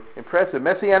interesting or impressive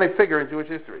messianic figure in Jewish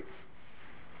history.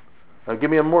 Now give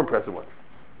me a more impressive one.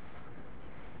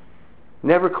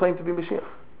 Never claimed to be Mashiach,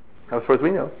 as far as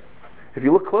we know. If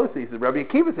you look closely, he says, Rabbi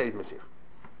Akiva says Mashiach.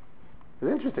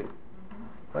 It's interesting.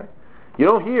 Right? You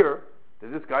don't hear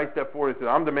that this guy stepped forward and said,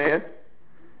 I'm the man,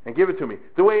 and give it to me.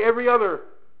 The way every other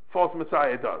false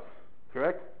Messiah does.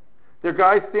 Correct? There are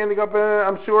guys standing up,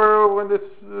 I'm sure when this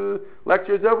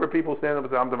lecture is over, people stand up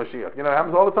and say, I'm the Mashiach. You know, it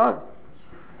happens all the time.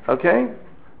 Okay?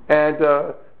 And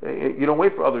you don't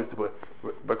wait for others to put it.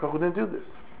 But Kokhba didn't do this.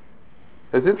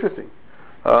 It's interesting.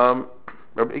 I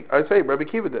say, Rabbi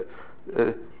Akiva,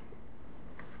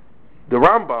 the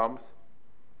Rambam's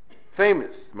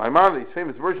famous, Maimonides'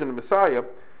 famous version of Messiah,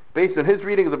 based on his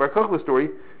reading of the Bar Kokhba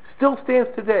story, still stands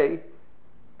today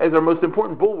as our most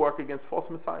important bulwark against false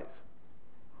messiahs.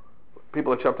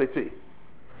 People like Shabtai Tzvi.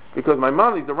 Because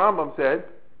Maimonides, the Rambam, said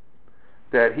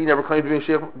that he never claimed to be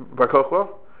Mashiach Bar Kokhba.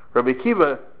 Rabbi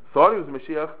Akiva thought he was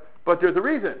Mashiach, but there's a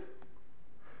reason.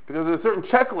 Because there's a certain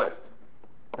checklist.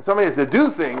 And somebody has to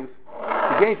do things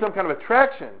to gain some kind of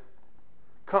attraction,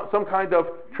 some kind of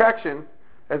traction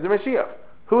as a Mashiach.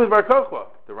 Who is Bar Kokhba?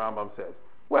 The Rambam says.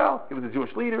 Well, he was a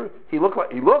Jewish leader. He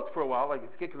looked for a while like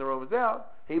he's kicking the Romans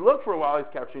out. He looked for a while, he's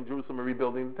capturing Jerusalem and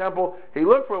rebuilding the temple. He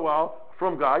looked for a while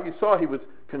from God. You saw he was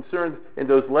concerned in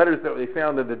those letters that they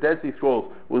found in the Dead Sea Scrolls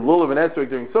with Lulav and Esrog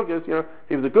during Sukkot. You know,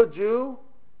 he was a good Jew.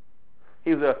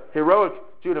 He was a heroic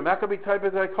Judah Maccabee type,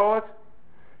 as I call it.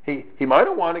 He might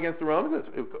have won against the Romans.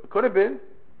 It could have been.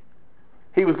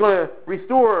 He was going to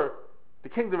restore the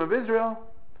kingdom of Israel.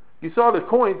 You saw the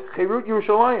coins, Cherut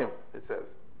Yerushalayim, it says.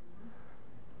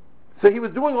 So he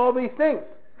was doing all these things.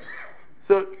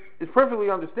 So it's perfectly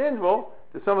understandable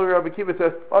that some of the Rabbi Akiva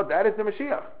says, oh, that is the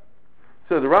Mashiach.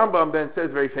 So the Rambam then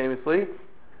says very famously,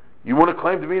 you want to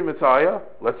claim to be the Messiah?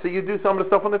 Let's see you do some of the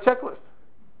stuff on the checklist.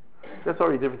 That's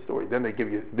already a different story. Then they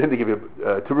give you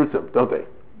Terusim, don't they?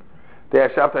 They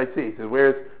ask Shabtai Tzvi, says,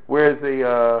 where's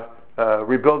the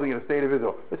rebuilding of the state of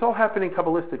Israel? It's all happening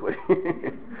Kabbalistically.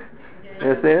 You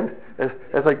understand?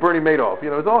 It's like Bernie Madoff. You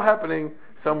know, it's all happening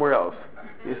somewhere else.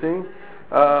 You see?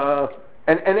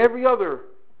 And every other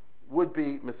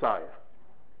would-be Messiah.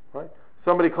 Right?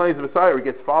 Somebody claims the Messiah or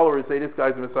gets followers say this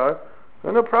guy's the Messiah.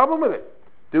 No problem with it.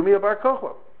 Do me a Bar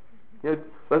Kokhba. You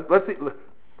know, let's see,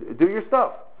 do your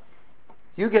stuff.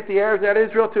 You get the Arabs out of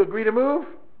Israel to agree to move,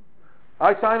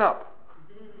 I sign up.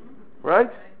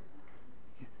 Right?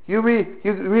 You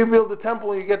rebuild the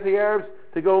temple and you get the Arabs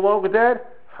to go along with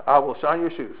that, I will shine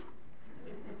your shoes.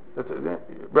 That's it,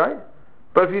 right?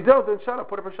 But if you don't, then shut up.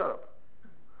 Put up or shut up.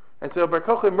 And so Bar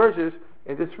Kokhba emerges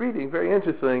in this reading, very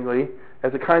interestingly,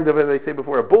 as a kind of, as I say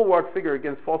before, a bulwark figure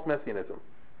against false messianism.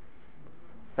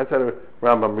 That's how the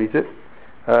Rambam reads it.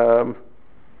 And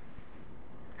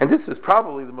this is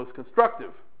probably the most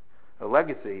constructive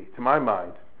legacy, to my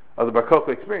mind, of the Bar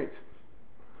Kokhba experience.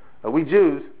 We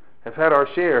Jews have had our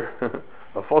share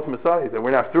of false messiahs, and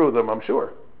we're not through with them, I'm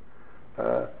sure.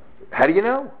 How do you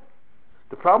know?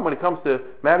 The problem when it comes to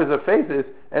matters of faith is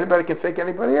anybody can fake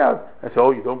anybody out. And so,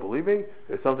 oh, you don't believe me?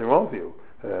 There's something wrong with you.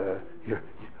 You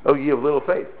have little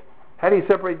faith. How do you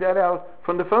separate that out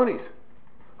from the phonies,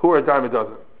 who are a dime a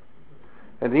dozen?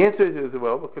 And the answer is,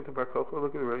 well, look at the Bar Kokhba,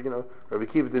 look at Rabbi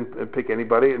Akiva didn't pick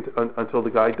anybody until the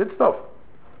guy did stuff,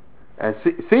 and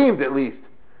seemed at least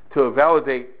to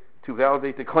validate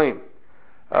the claim.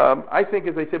 I think,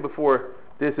 as I said before,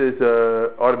 this is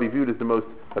ought to be viewed as the most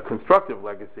constructive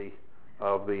legacy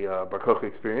of the Bar Kokhba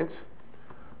experience.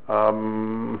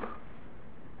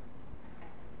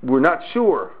 we're not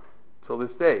sure till this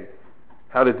day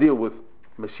how to deal with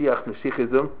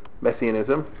Mashiachism,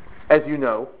 Messianism, as you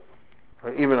know,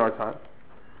 even in our time.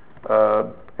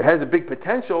 It has a big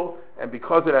potential, and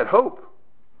because of that hope,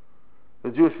 the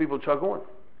Jewish people chug on.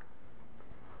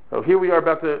 So here we are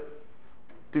about to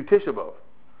do Tisha B'Av.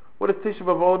 What is Tisha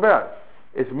B'Av all about?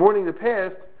 It's mourning the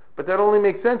past, but that only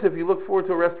makes sense if you look forward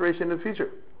to a restoration in the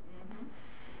future.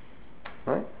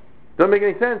 Right? Doesn't make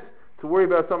any sense to worry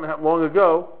about something that happened long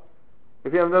ago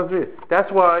if you have nothing to do.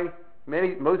 That's why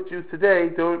most Jews today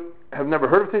have never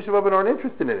heard of Tisha B'Av and aren't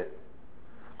interested in it,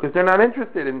 because they're not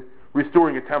interested in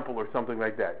restoring a temple or something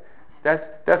like that.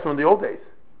 That's from the old days,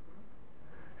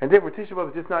 and therefore Tisha B'Av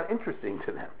is just not interesting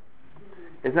to them.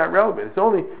 It's not relevant. It's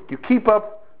only you keep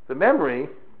up the memory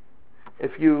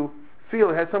if you feel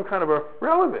it has some kind of a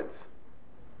relevance.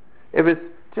 If it's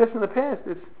just in the past,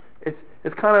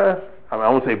 it's kind of, I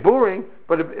won't say boring,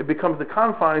 but it becomes the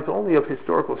confines only of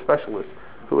historical specialists,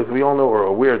 who, as we all know, are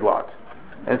a weird lot.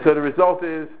 And so the result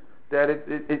is that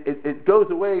it goes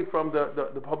away from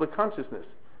the public consciousness.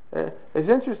 It's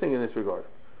interesting in this regard.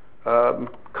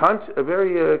 A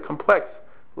very complex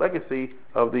legacy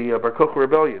of the Bar Kokhba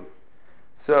rebellion.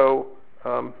 So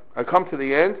I come to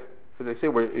the end. As I say,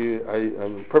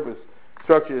 on purpose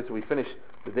structure is we finish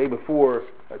the day before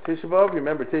Tisha B'Av.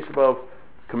 Remember, Tisha B'Av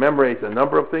commemorates a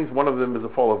number of things. One of them is the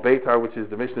fall of Beitar, which is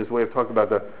the Mishnah's way of talking about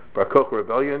the Bar Kokhba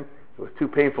rebellion. It was too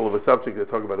painful of a subject to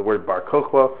talk about the word Bar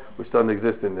Kokhba, which doesn't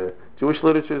exist in the Jewish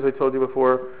literature, as I told you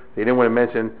before. They didn't want to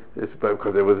mention this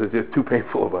because it was just too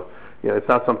painful of a, it's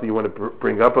not something you want to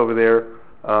bring up over there.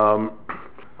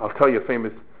 I'll tell you a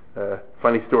famous,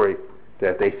 funny story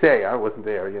that they say. I wasn't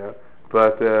there,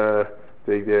 but I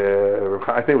think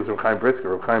it was Reb Chaim Brisker,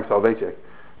 Reb Chaim Soloveitchik.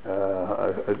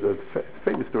 A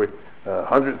famous story.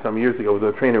 100-some years ago, was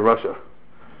a train in Russia,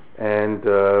 and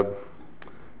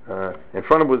in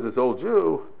front of him was this old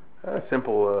Jew, a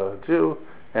simple Jew,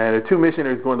 and the two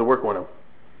missionaries going to work on him.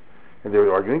 And they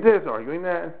were arguing this, arguing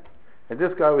that. And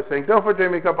this guy was saying, don't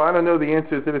forget me up, I don't know the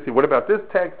answers to this. What about this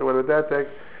text, or what about that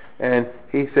text? And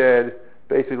he said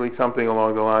basically something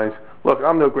along the lines, look,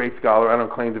 I'm no great scholar, I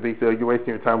don't claim to be, so you're wasting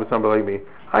your time with somebody like me.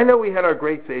 I know we had our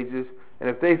great sages, and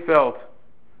if they felt,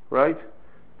 right,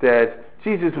 that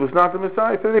Jesus was not the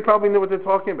Messiah, so they probably knew what they're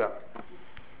talking about.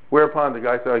 Whereupon the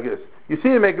guy said like this, you see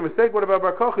him make a mistake, what about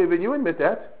Bar Kokhba? Then you admit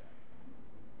that.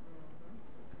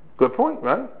 Good point,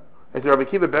 right? I said, Rabbi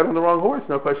Akiva bet on the wrong horse,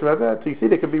 no question about that. So you see,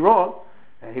 they could be wrong.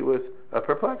 And he was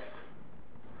perplexed.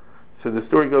 So the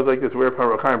story goes like this, whereupon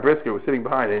Reb Chaim Brisker was sitting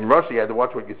behind, and in Russia you had to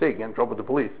watch what you say, you get in trouble with the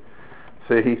police.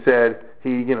 So he said,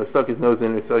 he stuck his nose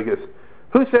in and said like this,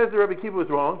 who says that Rabbi Akiva was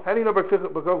wrong? How do you know Bar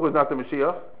Kokhba was not the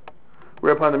Mashiach?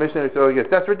 Whereupon the missionary said like this,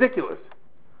 that's ridiculous.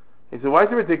 He said, why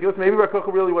is it ridiculous? Maybe Bar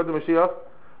Kokhba really was the Mashiach.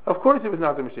 Of course he was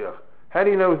not the Mashiach. How do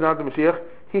you know he was not the Mashiach?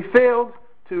 He failed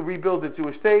to rebuild the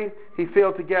Jewish state. He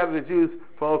failed to gather the Jews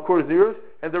from all quarters of the earth,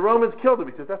 and the Romans killed him.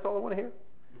 He says, that's all I want to hear.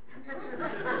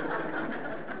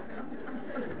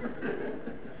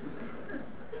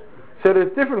 So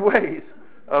there's different ways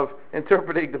of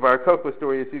interpreting the Bar Kokhba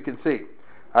story, as you can see.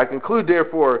 I conclude,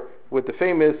 therefore, with the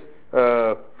famous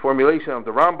formulation of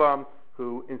the Rambam,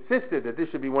 who insisted that this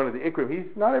should be one of the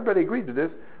Ikrim. Not everybody agreed to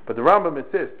this, but the Rambam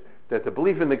insists that the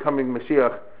belief in the coming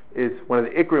Mashiach is one of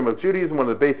the Ikrim of Judaism, one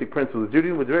of the basic principles of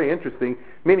Judaism, which is very interesting.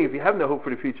 Meaning, if you have no hope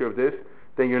for the future of this,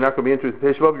 then you're not going to be interested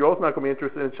in Tisha B'Av. You're also not going to be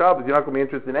interested in Shabbos. You're not going to be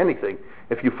interested in anything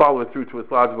if you follow it through to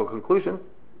its logical conclusion.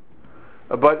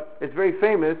 But it's very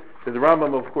famous that the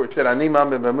Rambam, of course, said, "Ani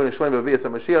ma'amim b'emunah shleima b'viyas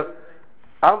HaMashiach,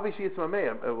 al v'shiyas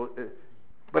mameyam."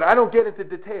 But I don't get into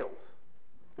details.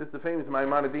 This is the famous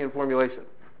Maimonidean formulation,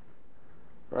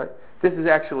 right? This is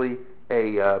actually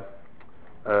a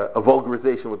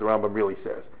vulgarization of what the Rambam really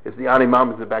says. It's the Ani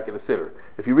Ma'amim in the back of the Siddur.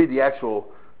 If you read the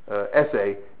actual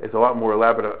essay, it's a lot more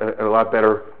elaborate and a lot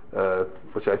better,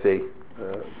 what should I say,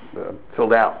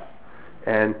 filled out.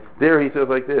 And there he says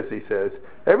like this, he says,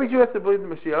 every Jew has to believe in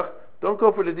the Mashiach. Don't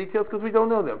go for the details because we don't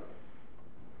know them.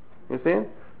 You understand?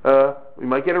 We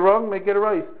might get it wrong, we might get it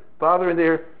right. Father, in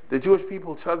there, the Jewish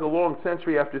people chug along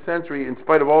century after century in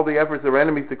spite of all the efforts of our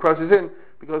enemies to crush us in,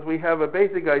 because we have a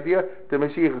basic idea that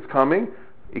Mashiach is coming.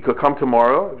 He could come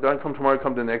tomorrow. If it doesn't come tomorrow,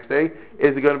 come the next day.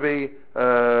 Is it going to be,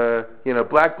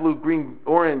 black, blue, green,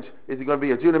 orange? Is it going to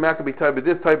be a Judah Maccabee type, or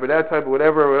this type, or that type, or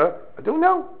whatever? I don't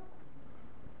know.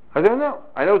 I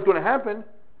know it's going to happen.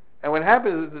 And when it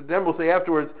happens, then we'll say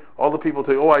afterwards, all the people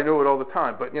say, oh, I know it all the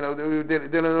time. But, they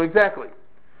don't know exactly.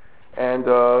 And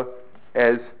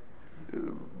as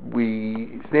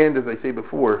we stand, as I say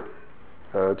before,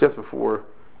 just before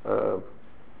Tisha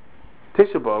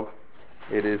B'Av,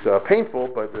 it is painful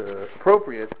but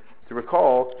appropriate to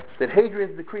recall that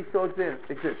Hadrian's decree still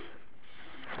exists.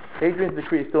 Hadrian's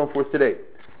decree is still in force today.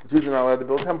 The Jews are not allowed to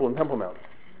build a temple in Temple Mount.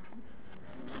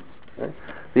 Okay?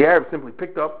 The Arabs simply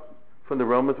picked up from the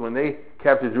Romans when they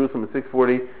captured Jerusalem in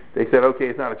 640. They said, okay,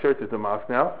 it's not a church, it's a mosque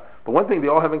now. But one thing they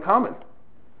all have in common,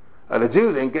 the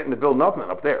Jews ain't getting to build nothing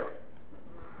up there.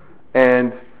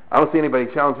 And I don't see anybody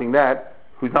challenging that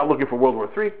who's not looking for World War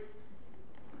III.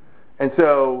 And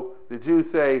so the Jews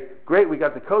say, great, we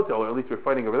got the Kotel, or at least we're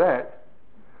fighting over that.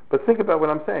 But think about what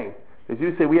I'm saying. The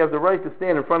Jews say we have the right to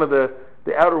stand in front of the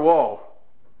outer wall.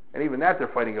 And even that they're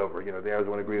fighting over. The Arabs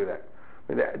won't agree with that.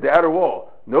 The outer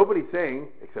wall. Nobody's saying,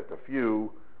 except a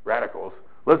few radicals,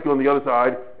 let's go on the other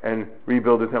side and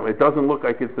rebuild the temple. It doesn't look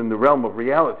like it's in the realm of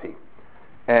reality.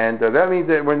 And that means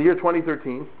that we're in the year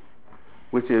 2013,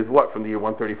 which is what, from the year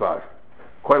 135?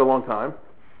 Quite a long time.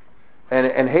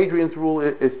 And Hadrian's rule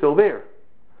is still there.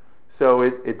 So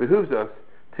it behooves us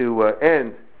to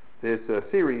end this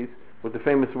series with the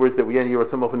famous words that we end here. We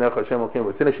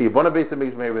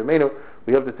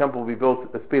hope the temple will be built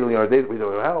speedily in our days. We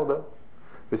don't know how, though.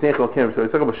 We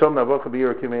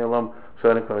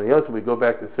go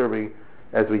back to serving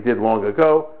as we did long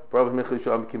ago. I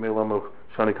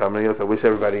wish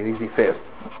everybody an easy fast.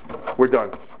 We're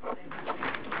done.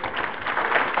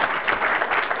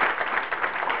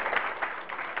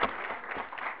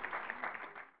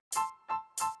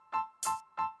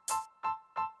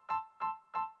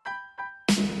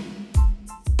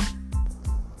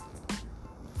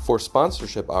 For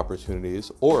sponsorship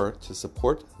opportunities or to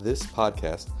support this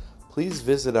podcast, please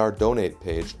visit our donate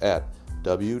page at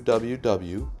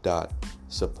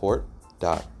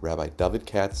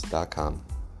www.support.rabbidavidkatz.com.